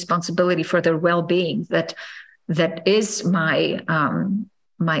have a responsibility for their well-being, that is my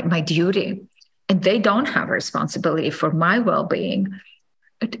duty, and they don't have a responsibility for my well-being.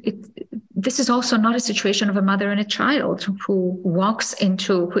 This is also not a situation of a mother and a child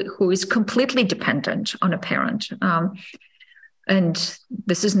who is completely dependent on a parent. And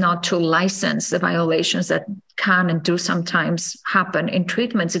this is not to license the violations that can and do sometimes happen in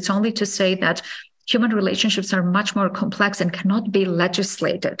treatments. It's only to say that human relationships are much more complex and cannot be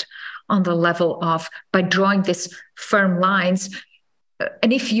legislated on the level of by drawing these firm lines.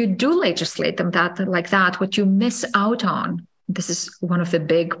 And if you do legislate them like that, what you miss out on, this is one of the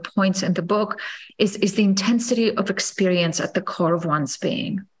big points in the book, is the intensity of experience at the core of one's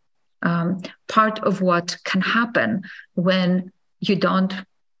being. Part of what can happen when you don't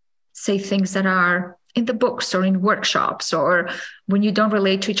say things that are in the books or in workshops, or when you don't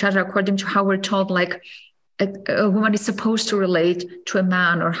relate to each other according to how we're told, like a woman is supposed to relate to a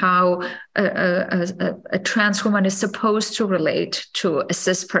man, or how a trans woman is supposed to relate to a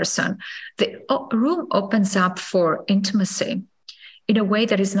cis person. The room opens up for intimacy in a way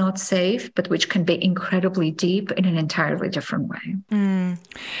that is not safe, but which can be incredibly deep in an entirely different way.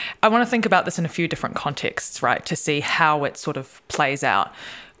 I want to think about this in a few different contexts, right, to see how it sort of plays out.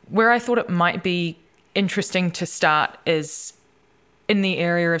 Where I thought it might be interesting to start is in the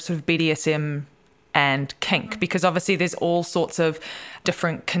area of sort of BDSM and kink, because obviously there's all sorts of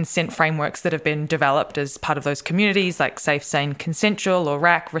different consent frameworks that have been developed as part of those communities, like safe, sane, consensual, or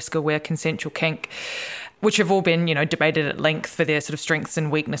RAC, risk-aware, consensual kink, which have all been, debated at length for their sort of strengths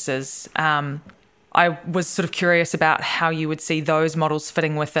and weaknesses. I was sort of curious about how you would see those models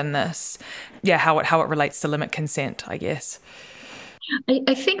fitting within this. Yeah, how it relates to limit consent, I guess.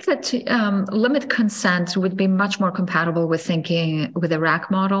 I think that limit consent would be much more compatible with thinking with the RAC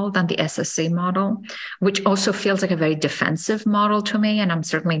model than the SSC model, which also feels like a very defensive model to me. And I'm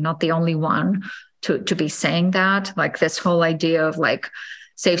certainly not the only one to be saying that. Like, this whole idea of like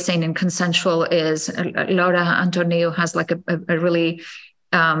safe, sane, and consensual is, Laura Antonio has like a really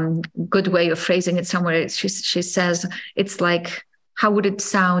good way of phrasing it somewhere. She says, it's like, how would it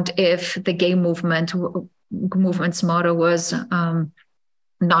sound if the gay movement's motto was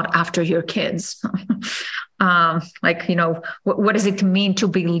not after your kids? What does it mean to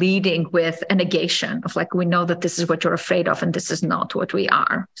be leading with a negation of, like, we know that this is what you're afraid of and this is not what we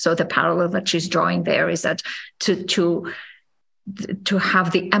are. So the parallel that she's drawing there is that to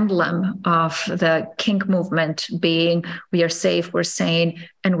have the emblem of the kink movement being we are safe, we're sane,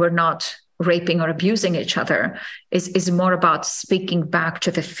 and we're not raping or abusing each other is more about speaking back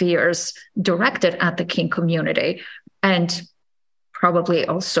to the fears directed at the kink community, and probably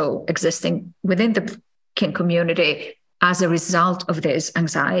also existing within the kink community as a result of these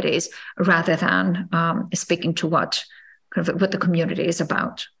anxieties, rather than speaking to what the community is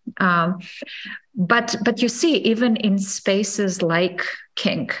about. But you see, even in spaces like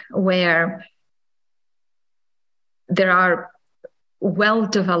kink, where there are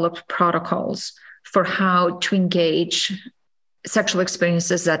well-developed protocols for how to engage sexual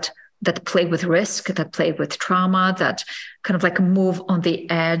experiences that play with risk, that play with trauma, that kind of like move on the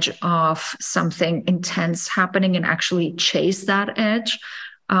edge of something intense happening and actually chase that edge,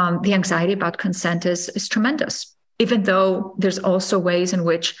 the anxiety about consent is tremendous. Even though there's also ways in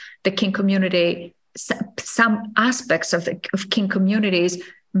which the kink community, some aspects of kink communities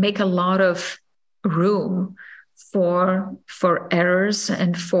make a lot of room for errors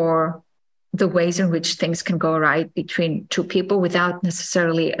and for the ways in which things can go right between two people without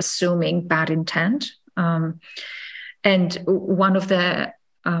necessarily assuming bad intent. And one of the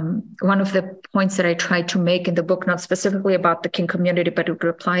points that I tried to make in the book, not specifically about the kink community, but it would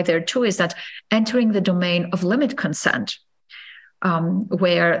apply there too, is that entering the domain of limit consent,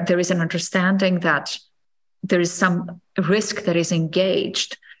 where there is an understanding that there is some risk that is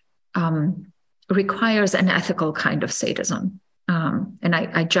engaged, requires an ethical kind of sadism. And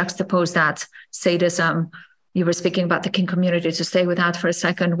I juxtapose that sadism, you were speaking about the kink community, to stay with that for a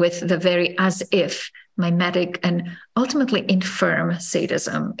second, with the very as if mimetic, and ultimately infirm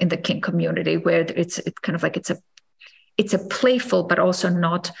sadism in the kink community, where it's a playful but also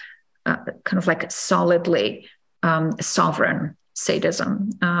not kind of like solidly sovereign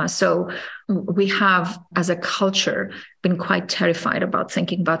sadism. So we have, as a culture, been quite terrified about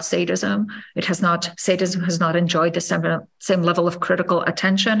thinking about sadism. Sadism has not enjoyed the same level of critical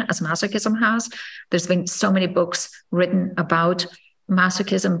attention as masochism has. There's been so many books written about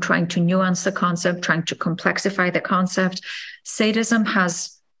masochism, trying to nuance the concept, trying to complexify the concept. Sadism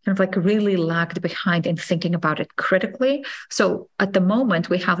has kind of like really lagged behind in thinking about it critically. So at the moment,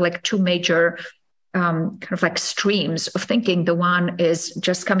 we have like two major kind of like streams of thinking. The one is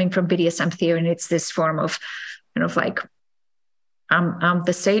just coming from BDSM theory, and it's this form of kind of like, I'm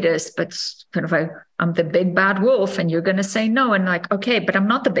the sadist, but kind of like, I'm the big bad wolf, and you're going to say no. And like, okay, but I'm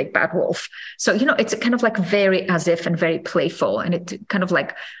not the big bad wolf. So, it's kind of like very as if and very playful, and it kind of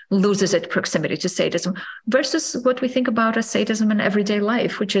like loses its proximity to sadism versus what we think about as sadism in everyday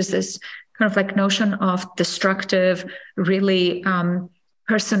life, which is this kind of like notion of destructive, really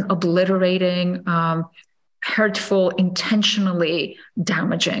person obliterating, hurtful, intentionally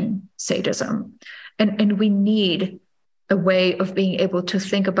damaging sadism. And we need a way of being able to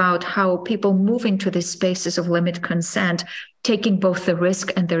think about how people move into these spaces of limit consent, taking both the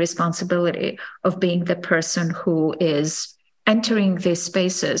risk and the responsibility of being the person who is entering these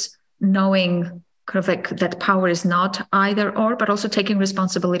spaces, knowing kind of like that power is not either or, but also taking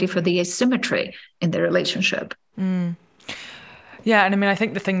responsibility for the asymmetry in the relationship. Mm. Yeah, and I mean, I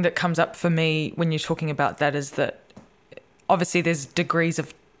think the thing that comes up for me when you're talking about that is that obviously there's degrees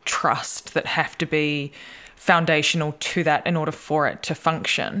of trust that have to be foundational to that in order for it to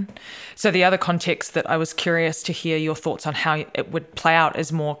function. So the other context that I was curious to hear your thoughts on how it would play out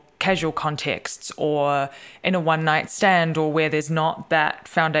is more casual contexts, or in a one-night stand, or where there's not that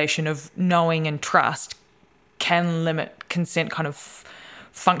foundation of knowing and trust. Can limit consent kind of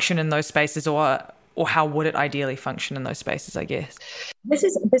function in those spaces, or how would it ideally function in those spaces, I guess? This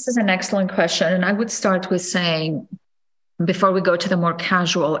is an excellent question. And I would start with saying, before we go to the more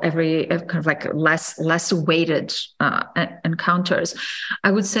casual, kind of like less weighted encounters,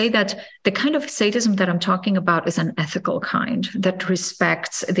 I would say that the kind of sadism that I'm talking about is an ethical kind that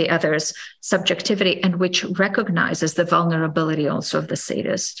respects the other's subjectivity and which recognizes the vulnerability also of the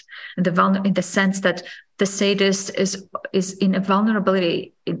sadist, and in the sense that the sadist is in a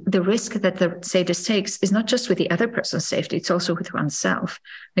vulnerability. The risk that the sadist takes is not just with the other person's safety, it's also with oneself.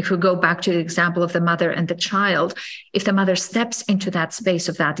 If we go back to the example of the mother and the child, if the mother steps into that space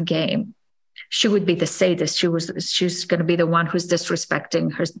of that game, she would be the sadist. She's going to be the one who's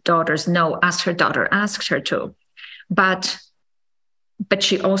disrespecting her daughter's no, as her daughter asked her to. But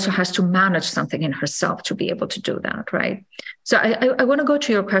she also has to manage something in herself to be able to do that, right? So I want to go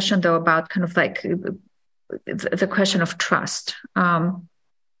to your question, though, about kind of like the question of trust.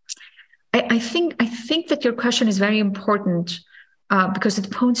 I think that your question is very important because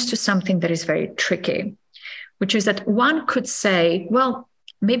it points to something that is very tricky, which is that one could say, well,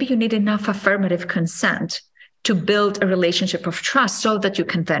 maybe you need enough affirmative consent to build a relationship of trust so that you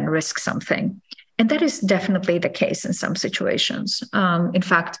can then risk something. And that is definitely the case in some situations. In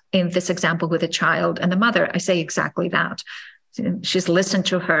fact, in this example with the child and the mother, I say exactly that. She's listened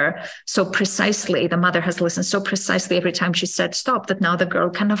to her so precisely. The mother has listened so precisely every time she said stop, that now the girl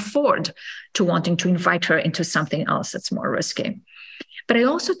can afford to wanting to invite her into something else that's more risky. But I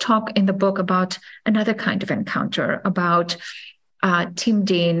also talk in the book about another kind of encounter, about Tim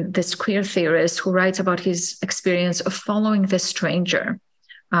Dean, this queer theorist who writes about his experience of following this stranger.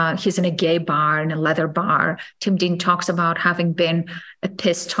 He's in a gay bar, in a leather bar. Tim Dean talks about having been a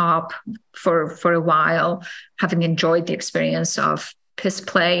piss top for a while, having enjoyed the experience of piss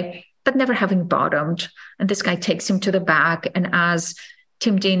play, but never having bottomed. And this guy takes him to the back. And as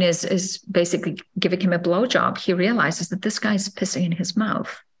Tim Dean is basically giving him a blowjob, he realizes that this guy's pissing in his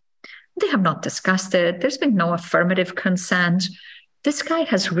mouth. They have not discussed it. There's been no affirmative consent. This guy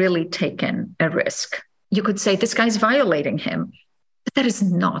has really taken a risk. You could say this guy's violating him. But that is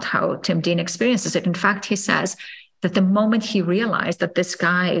not how Tim Dean experiences it. In fact, he says that the moment he realized that this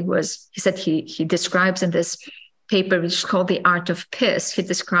guy he describes in this paper, which is called The Art of Piss, he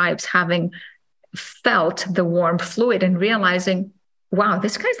describes having felt the warm fluid and realizing, wow,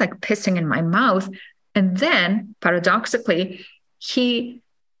 this guy's like pissing in my mouth. And then paradoxically, he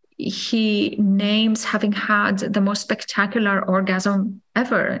names having had the most spectacular orgasm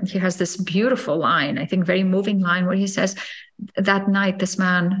ever. And he has this beautiful line, I think very moving line, where he says, that night, this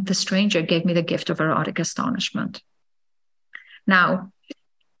man, the stranger, gave me the gift of erotic astonishment. Now,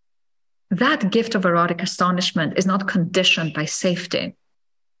 that gift of erotic astonishment is not conditioned by safety.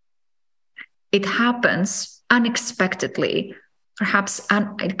 it happens unexpectedly, perhaps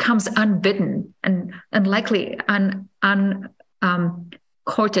it comes unbidden and likely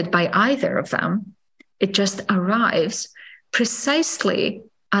courted by either of them. It just arrives precisely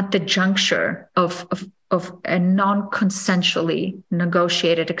at the juncture of a non-consensually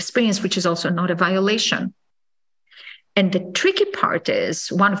negotiated experience, which is also not a violation. And the tricky part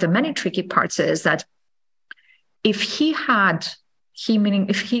is, one of the many tricky parts is that if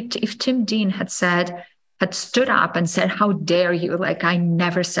Tim Dean had stood up and said, "How dare you? Like, I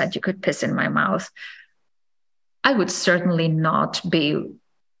never said you could piss in my mouth," I would certainly not be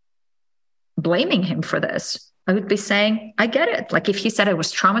blaming him for this. I would be saying, I get it. Like, if he said I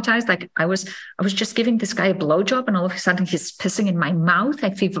was traumatized, like I was just giving this guy a blowjob and all of a sudden he's pissing in my mouth, I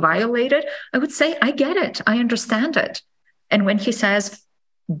feel violated, I would say, I get it. I understand it. And when he says,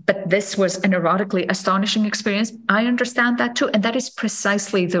 but this was an erotically astonishing experience, I understand that too. And that is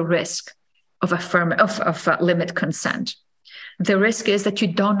precisely the risk of limit consent. The risk is that you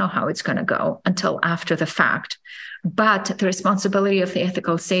don't know how it's going to go until after the fact. But the responsibility of the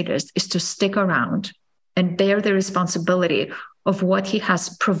ethical sadist is to stick around and bear the responsibility of what he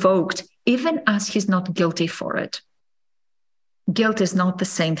has provoked, even as he's not guilty for it. Guilt is not the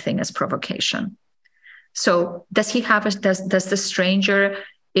same thing as provocation. So does the stranger,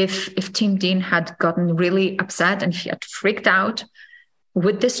 if Tim Dean had gotten really upset and he had freaked out,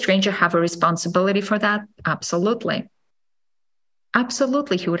 would the stranger have a responsibility for that? Absolutely.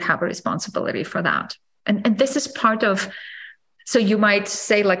 Absolutely, he would have a responsibility for that. And this is part of, so you might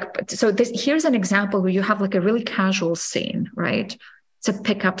say, like, so here's an example where you have like a really casual scene, right? It's a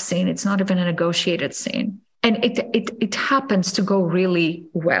pickup scene. It's not even a negotiated scene. And it happens to go really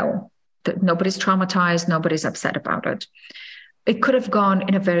well. Nobody's traumatized. Nobody's upset about it. It could have gone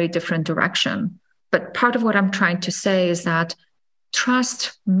in a very different direction. But part of what I'm trying to say is that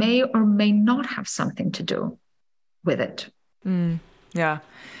trust may or may not have something to do with it. Yeah.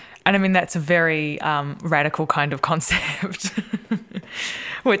 And I mean, that's a very radical kind of concept,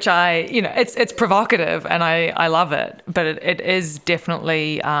 which it's provocative and I love it, but it is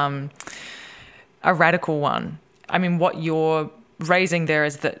definitely a radical one. I mean, what you're raising there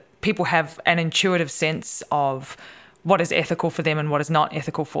is that people have an intuitive sense of what is ethical for them and what is not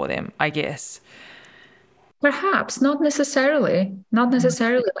ethical for them, I guess. Perhaps, not necessarily.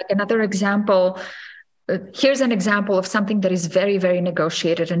 Like another example, here's an example of something that is very, very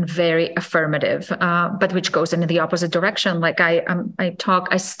negotiated and very affirmative, but which goes in the opposite direction. Like I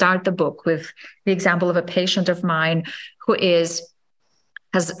start the book with the example of a patient of mine who has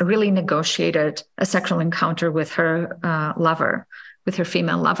really negotiated a sexual encounter with her lover, with her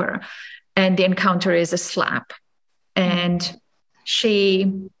female lover. And the encounter is a slap. And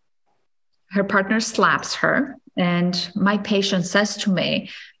her partner slaps her. And my patient says to me,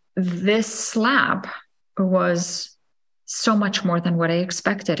 this slap was so much more than what I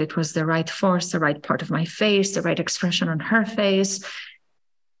expected. It was the right force, the right part of my face, the right expression on her face.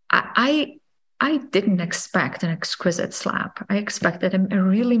 I didn't expect an exquisite slap. I expected a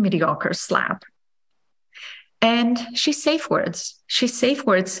really mediocre slap. And she's safe words. She's safe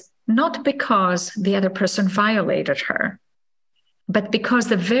words not because the other person violated her, but because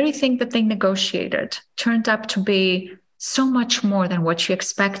the very thing that they negotiated turned up to be so much more than what she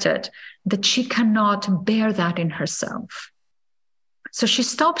expected that she cannot bear that in herself. So she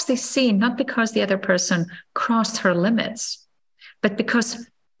stops this scene, not because the other person crossed her limits, but because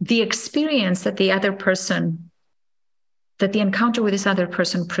the experience that the encounter with this other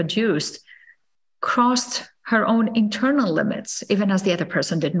person produced crossed her own internal limits, even as the other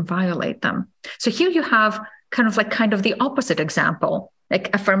person didn't violate them. So here you have kind of the opposite example.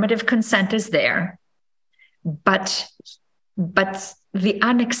 Like, affirmative consent is there, but the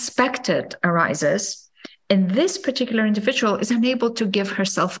unexpected arises, and this particular individual is unable to give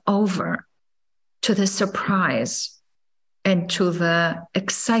herself over to the surprise and to the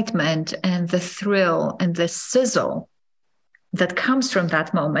excitement and the thrill and the sizzle that comes from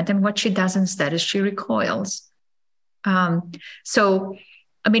that moment. And what she does instead is she recoils. So,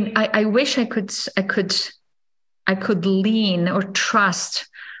 I mean, I wish I could lean or trust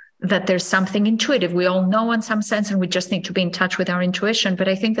that there's something intuitive. We all know in some sense, and we just need to be in touch with our intuition. But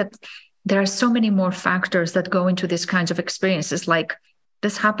I think that there are so many more factors that go into these kinds of experiences. Like,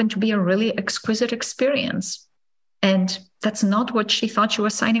 this happened to be a really exquisite experience. And that's not what she thought she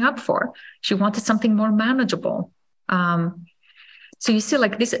was signing up for. She wanted something more manageable. So you see,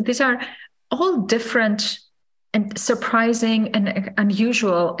 like, these are all different and surprising and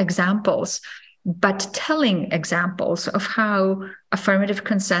unusual examples, but telling examples of how affirmative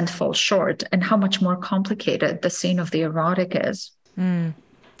consent falls short and how much more complicated the scene of the erotic is.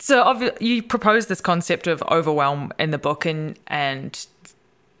 So you propose this concept of overwhelm in the book and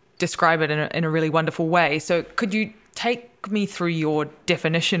describe it in a really wonderful way. So could you take me through your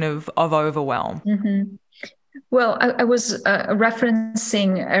definition of overwhelm? Mm-hmm. Well, I was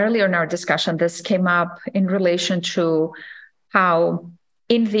referencing earlier in our discussion, this came up in relation to how,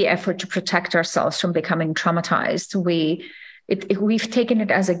 in the effort to protect ourselves from becoming traumatized, we've taken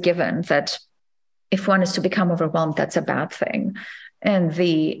it as a given that if one is to become overwhelmed, that's a bad thing. And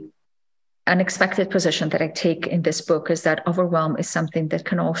the unexpected position that I take in this book is that overwhelm is something that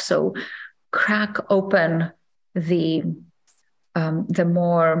can also crack open the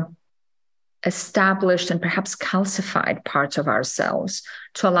more established and perhaps calcified parts of ourselves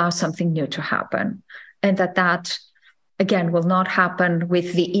to allow something new to happen. And that, again, will not happen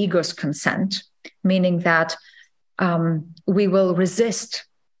with the ego's consent, meaning that we will resist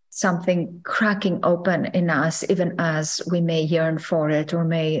something cracking open in us, even as we may yearn for it or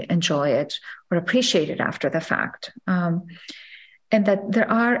may enjoy it or appreciate it after the fact. And that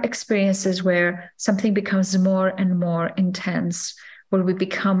there are experiences where something becomes more and more intense, where we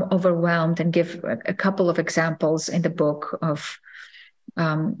become overwhelmed, and give a couple of examples in the book of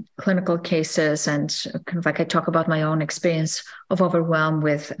clinical cases, and kind of like I talk about my own experience of overwhelm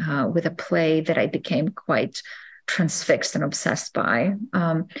with a play that I became quite transfixed and obsessed by,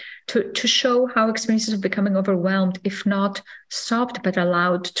 to show how experiences of becoming overwhelmed, if not stopped, but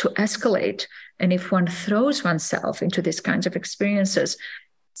allowed to escalate. And if one throws oneself into these kinds of experiences,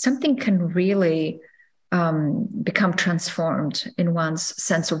 something can really become transformed in one's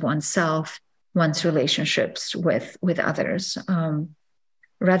sense of oneself, one's relationships with others,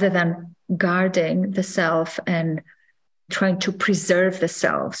 rather than guarding the self and trying to preserve the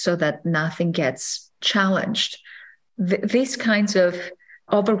self so that nothing gets challenged. These kinds of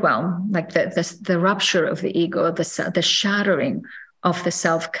overwhelm, like the rupture of the ego, the shattering of the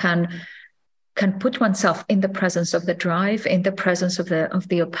self, can put oneself in the presence of the drive, in the presence of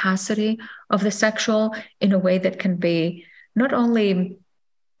the opacity of the sexual, in a way that can be not only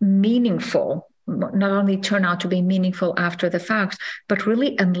meaningful, not only turn out to be meaningful after the fact, but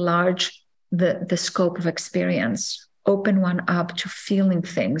really enlarge the scope of experience, open one up to feeling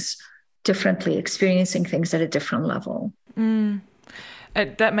things differently, experiencing things at a different level.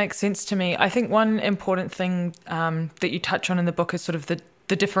 That makes sense to me. I think one important thing that you touch on in the book is sort of the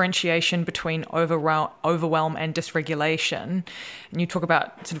differentiation between overwhelm and dysregulation. And you talk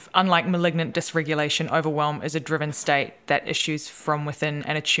about sort of, unlike malignant dysregulation, overwhelm is a driven state that issues from within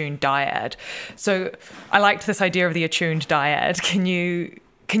an attuned dyad. So I liked this idea of the attuned dyad. Can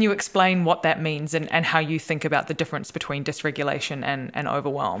you explain what that means and how you think about the difference between dysregulation and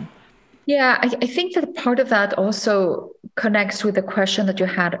overwhelm? Yeah, I think that part of that also connects with the question that you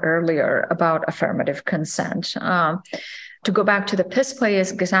had earlier about affirmative consent. To go back to the piss play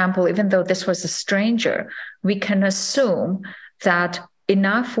example, even though this was a stranger, we can assume that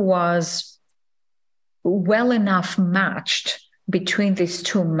enough was well enough matched between these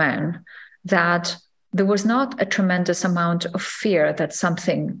two men that there was not a tremendous amount of fear that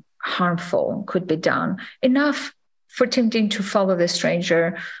something harmful could be done. Enough for Tim Dean to follow the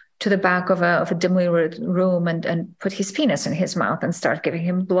stranger to the back of a dimly lit room and put his penis in his mouth and start giving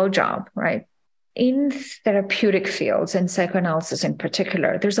him a blowjob, right? In therapeutic fields and psychoanalysis in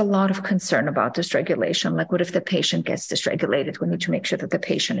particular, there's a lot of concern about dysregulation. Like, what if the patient gets dysregulated? We need to make sure that the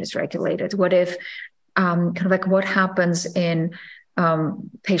patient is regulated. What if, what happens in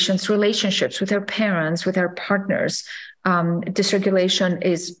patients' relationships with their parents, with their partners? Dysregulation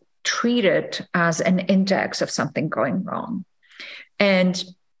is treated as an index of something going wrong.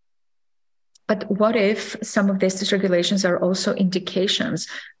 But what if some of these dysregulations are also indications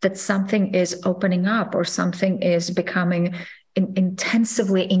that something is opening up or something is becoming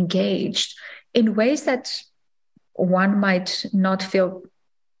intensively engaged in ways that one might not feel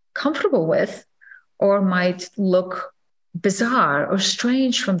comfortable with or might look bizarre or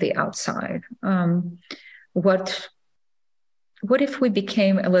strange from the outside? What if we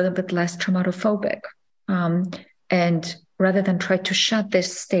became a little bit less traumatophobic? And rather than try to shut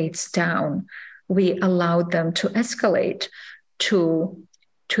these states down, we allowed them to escalate to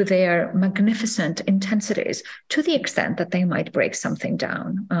their magnificent intensities, to the extent that they might break something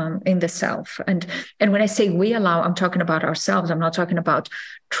down in the self. And when I say we allow, I'm talking about ourselves. I'm not talking about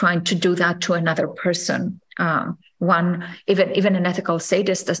trying to do that to another person. Even an ethical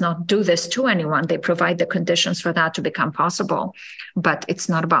sadist does not do this to anyone. They provide the conditions for that to become possible, but it's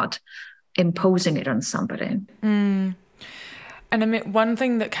not about imposing it on somebody. And I mean, one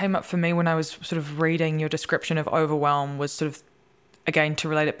thing that came up for me when I was sort of reading your description of overwhelm was sort of, again, to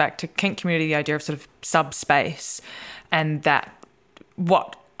relate it back to kink community, the idea of sort of subspace, and that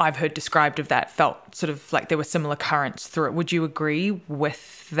what I've heard described of that felt sort of like there were similar currents through it. Would you agree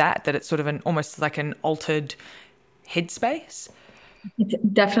with that it's sort of almost like an altered headspace? It's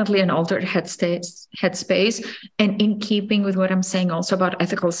definitely an altered headspace. And in keeping with what I'm saying also about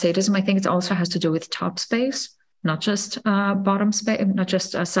ethical sadism, I think it also has to do with top space, not just bottom space, not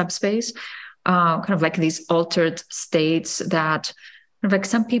just subspace, kind of like these altered states that kind of like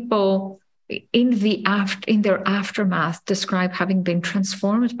some people in their aftermath describe having been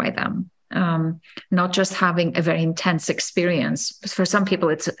transformed by them. Not just having a very intense experience. For some people,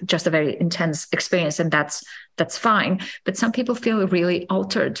 it's just a very intense experience, and that's fine. But some people feel really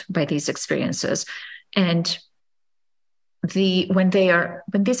altered by these experiences, and when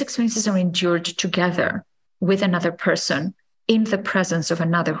these experiences are endured together with another person in the presence of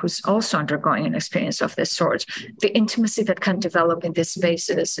another who's also undergoing an experience of this sort, the intimacy that can develop in these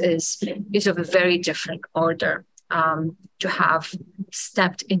spaces is of a very different order. To have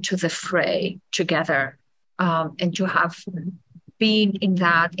stepped into the fray together, and to have been in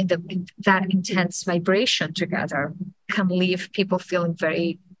that intense vibration together can leave people feeling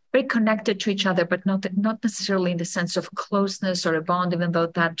very, very connected to each other, but not necessarily in the sense of closeness or a bond, even though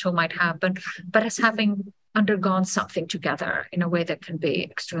that too might happen, but as having undergone something together in a way that can be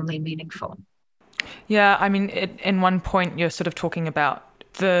extremely meaningful. Yeah, I mean, in one point you're sort of talking about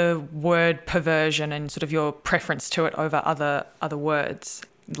the word perversion and sort of your preference to it over other words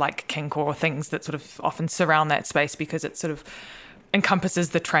like kink or things that sort of often surround that space because it sort of encompasses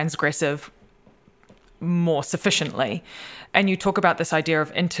the transgressive more sufficiently. And you talk about this idea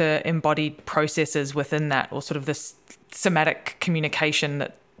of inter-embodied processes within that, or sort of this somatic communication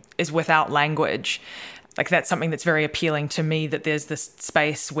that is without language. Like that's something that's very appealing to me, that there's this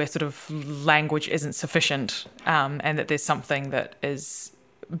space where sort of language isn't sufficient, and that there's something that is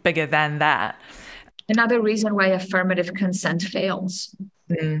bigger than that. Another reason why affirmative consent fails.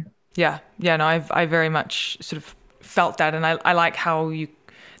 Yeah, no, I very much sort of felt that, and I like how you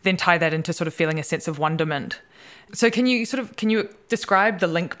then tie that into sort of feeling a sense of wonderment. So can you describe the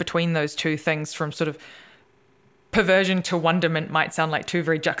link between those two things, from sort of perversion to wonderment? Might sound like two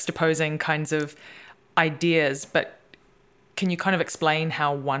very juxtaposing kinds of ideas, but can you kind of explain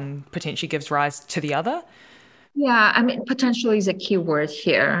how one potentially gives rise to the other? Yeah, I mean, potentially is a key word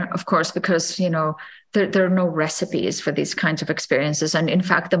here, of course, because, there are no recipes for these kinds of experiences. And in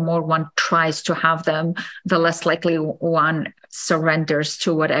fact, the more one tries to have them, the less likely one surrenders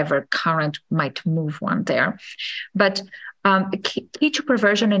to whatever current might move one there. But key to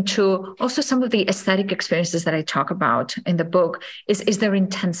perversion and to also some of the aesthetic experiences that I talk about in the book is their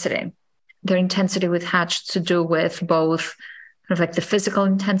intensity. Their intensity has to do with both kind of like the physical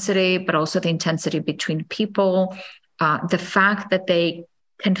intensity, but also the intensity between people, the fact that they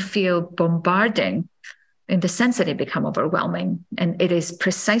can feel bombarding in the sense that they become overwhelming. And it is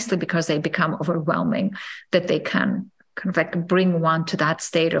precisely because they become overwhelming that they can kind of like bring one to that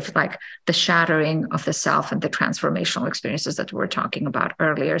state of like the shattering of the self and the transformational experiences that we were talking about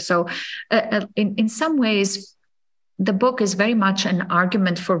earlier. So in some ways, the book is very much an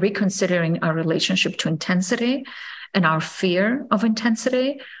argument for reconsidering our relationship to intensity and our fear of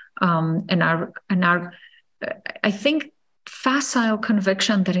intensity, and our I think facile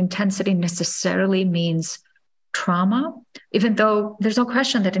conviction that intensity necessarily means trauma, even though there's no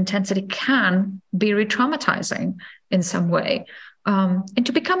question that intensity can be re-traumatizing in some way, and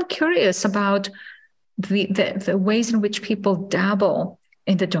to become curious about the ways in which people dabble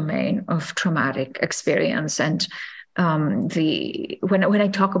in the domain of traumatic experience. And when I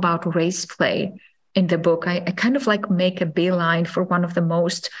talk about race play in the book, I kind of like make a beeline for one of the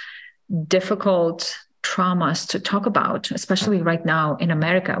most difficult traumas to talk about, especially right now in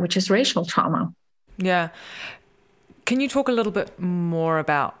America, which is racial trauma. Yeah. Can you talk a little bit more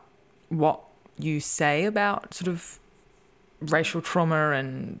about what you say about sort of racial trauma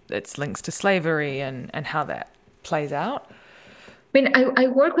and its links to slavery and how that plays out? I mean, I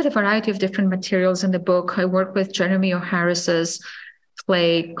work with a variety of different materials in the book. I work with Jeremy O'Harris's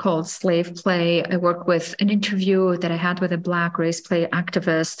play called Slave Play. I work with an interview that I had with a Black race play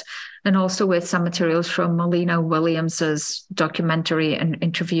activist, and also with some materials from Melina Williams's documentary and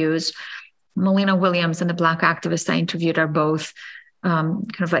interviews. Melina Williams and the Black activist I interviewed are both kind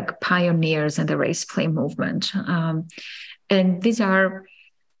of like pioneers in the race play movement. And these are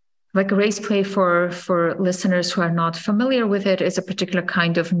like a race play for listeners who are not familiar with it, is a particular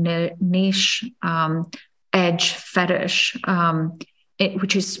kind of niche edge fetish,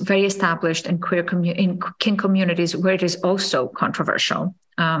 which is very established in in kink communities, where it is also controversial,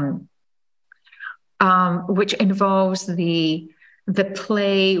 which involves the the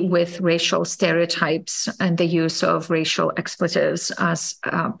play with racial stereotypes and the use of racial expletives as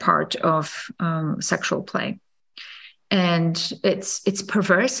part of sexual play. And it's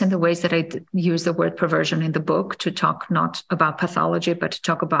perverse in the ways that I use the word perversion in the book, to talk not about pathology, but to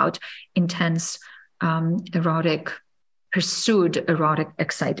talk about intense pursued erotic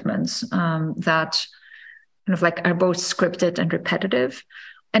excitements that kind of like are both scripted and repetitive.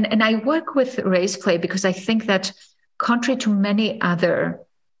 And I work with race play because I think that, contrary to many other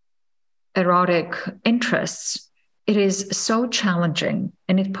erotic interests, it is so challenging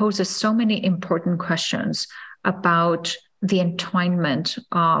and it poses so many important questions about the entwinement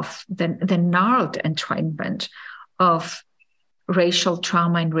of the gnarled entwinement of racial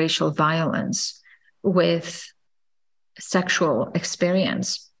trauma and racial violence with sexual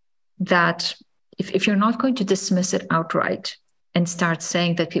experience, that if you're not going to dismiss it outright and start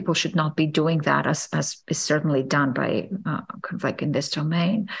saying that people should not be doing that, as is certainly done by kind of like in this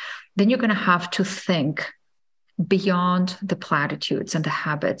domain, then you're going to have to think beyond the platitudes and the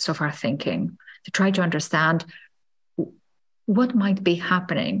habits of our thinking to try to understand what might be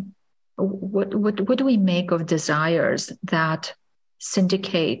happening. What do we make of desires that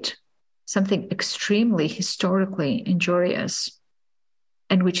syndicate something extremely historically injurious,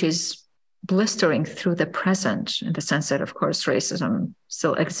 and which is blistering through the present, in the sense that, of course, racism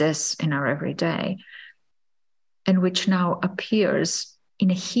still exists in our everyday, and which now appears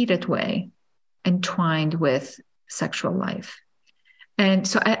in a heated way entwined with sexual life. And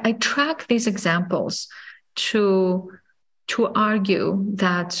so I track these examples to argue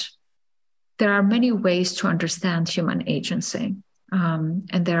that there are many ways to understand human agency.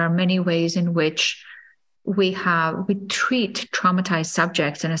 And there are many ways in which we treat traumatized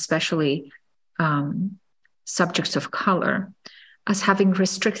subjects, and especially subjects of color, as having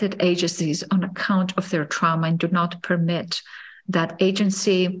restricted agencies on account of their trauma, and do not permit that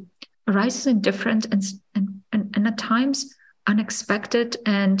agency arises in different and at times unexpected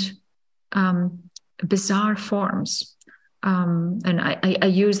and bizarre forms. And I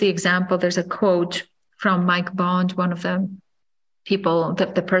use the example, there's a quote from Mike Bond, one of the people,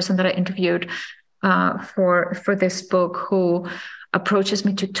 the person that I interviewed for this book, who approaches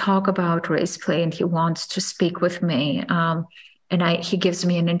me to talk about race play, and he wants to speak with me. And he gives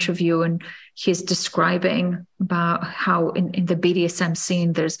me an interview, and he's describing about how in the BDSM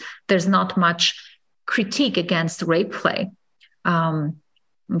scene, there's not much critique against rape play.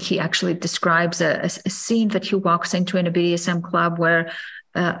 He actually describes a scene that he walks into in a BDSM club where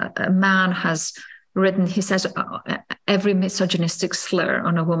a man has written, he says, every misogynistic slur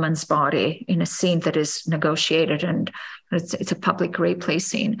on a woman's body in a scene that is negotiated, and it's a public rape play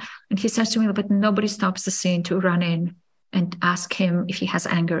scene. And he says to me, but nobody stops the scene to run in and ask him if he has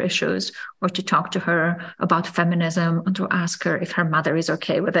anger issues, or to talk to her about feminism, and to ask her if her mother is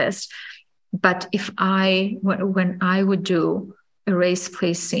okay with this. But when I would do a race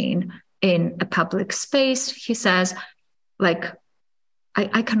play scene in a public space, he says, like,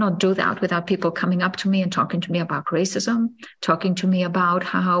 I cannot do that without people coming up to me and talking to me about racism, talking to me about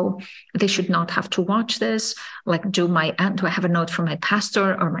how they should not have to watch this. Like, do I have a note from my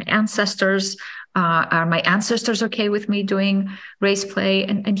pastor or my ancestors? Are my ancestors okay with me doing race play?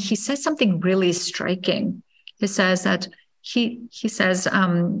 And he says something really striking. He says that he says, I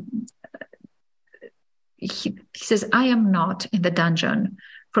am not in the dungeon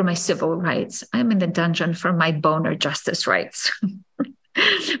for my civil rights. I'm in the dungeon for my boner justice rights.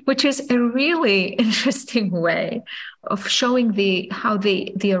 Which is a really interesting way of showing how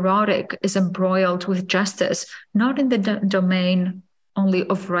the erotic is embroiled with justice, not in the domain only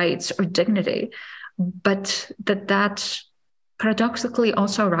of rights or dignity, but that paradoxically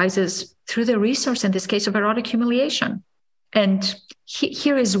also arises through the resource, in this case, of erotic humiliation. And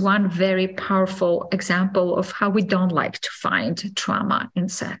here is one very powerful example of how we don't like to find trauma in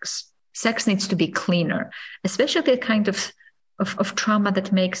sex. Sex needs to be cleaner, especially the kind of trauma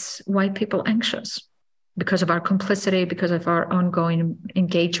that makes white people anxious because of our complicity, because of our ongoing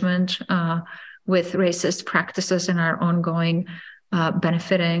engagement with racist practices, and our ongoing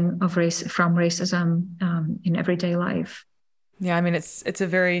benefiting from racism in everyday life. Yeah, I mean, it's a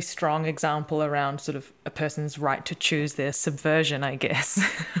very strong example around sort of a person's right to choose their subversion, I guess.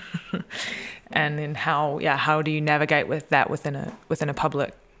 And in how do you navigate with that within a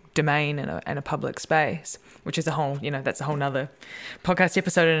public domain and a public space, which is a whole, that's a whole nother podcast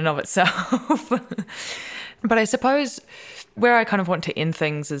episode in and of itself. But I suppose where I kind of want to end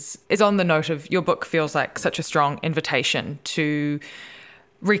things is on the note of, your book feels like such a strong invitation to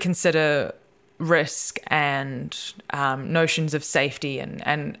reconsider risk and notions of safety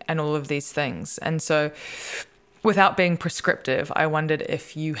and all of these things. And so Without being prescriptive, I wondered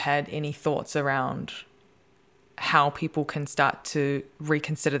if you had any thoughts around how people can start to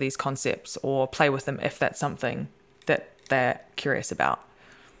reconsider these concepts or play with them if that's something that they're curious about.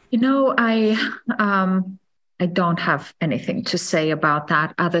 I don't have anything to say about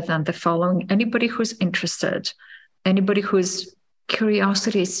that other than the following. Anybody who's interested, anybody whose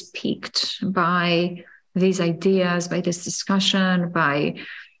curiosity is piqued by these ideas, by this discussion, by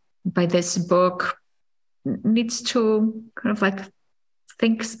this book, needs to kind of like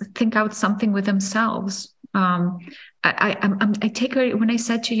think out something with themselves. I take it when I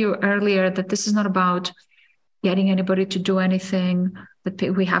said to you earlier that this is not about getting anybody to do anything, that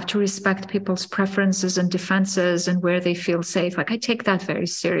we have to respect people's preferences and defenses and where they feel safe. Like, I take that very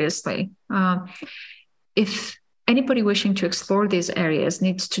seriously. If anybody wishing to explore these areas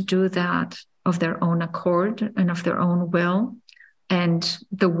needs to do that of their own accord and of their own will. And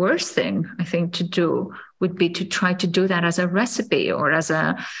the worst thing I think to do would be to try to do that as a recipe or as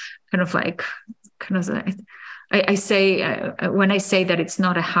a I say, when I say that it's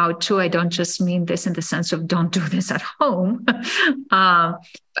not a how-to, I don't just mean this in the sense of don't do this at home.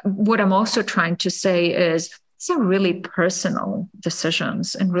 What I'm also trying to say is these are really personal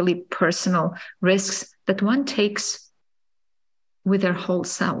decisions and really personal risks that one takes with their whole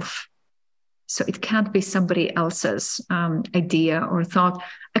self. So it can't be somebody else's idea or thought,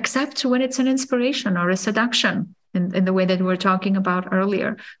 except when it's an inspiration or a seduction in the way that we were talking about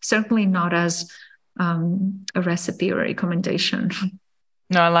earlier. Certainly not as a recipe or a recommendation.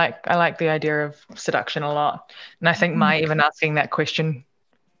 No, I like the idea of seduction a lot. And I think my even asking that question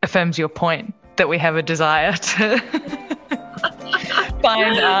affirms your point that we have a desire to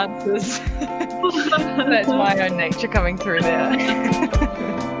find answers. That's my own nature coming through there.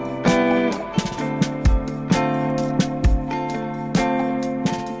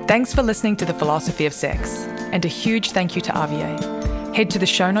 Thanks for listening to The Philosophy of Sex, and a huge thank you to Avgi. Head to the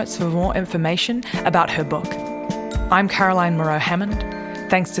show notes for more information about her book. I'm Caroline Moreau-Hammond.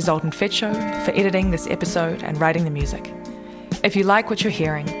 Thanks to Zoltan Fetcho for editing this episode and writing the music. If you like what you're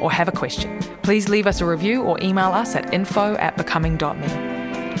hearing or have a question, please leave us a review or email us at info@becoming.me.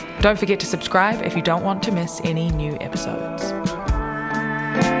 Don't forget to subscribe if you don't want to miss any new episodes.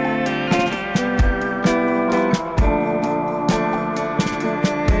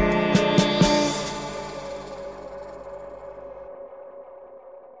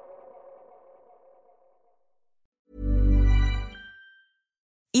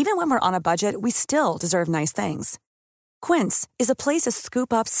 Even when we're on a budget, we still deserve nice things. Quince is a place to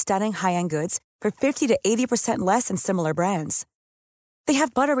scoop up stunning high-end goods for 50 to 80% less than similar brands. They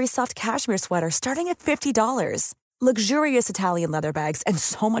have buttery soft cashmere sweaters starting at $50, luxurious Italian leather bags, and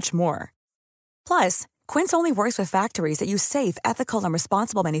so much more. Plus, Quince only works with factories that use safe, ethical, and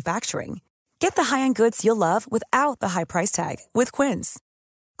responsible manufacturing. Get the high-end goods you'll love without the high price tag with Quince.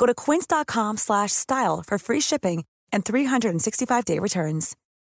 Go to quince.com/style for free shipping and 365-day returns.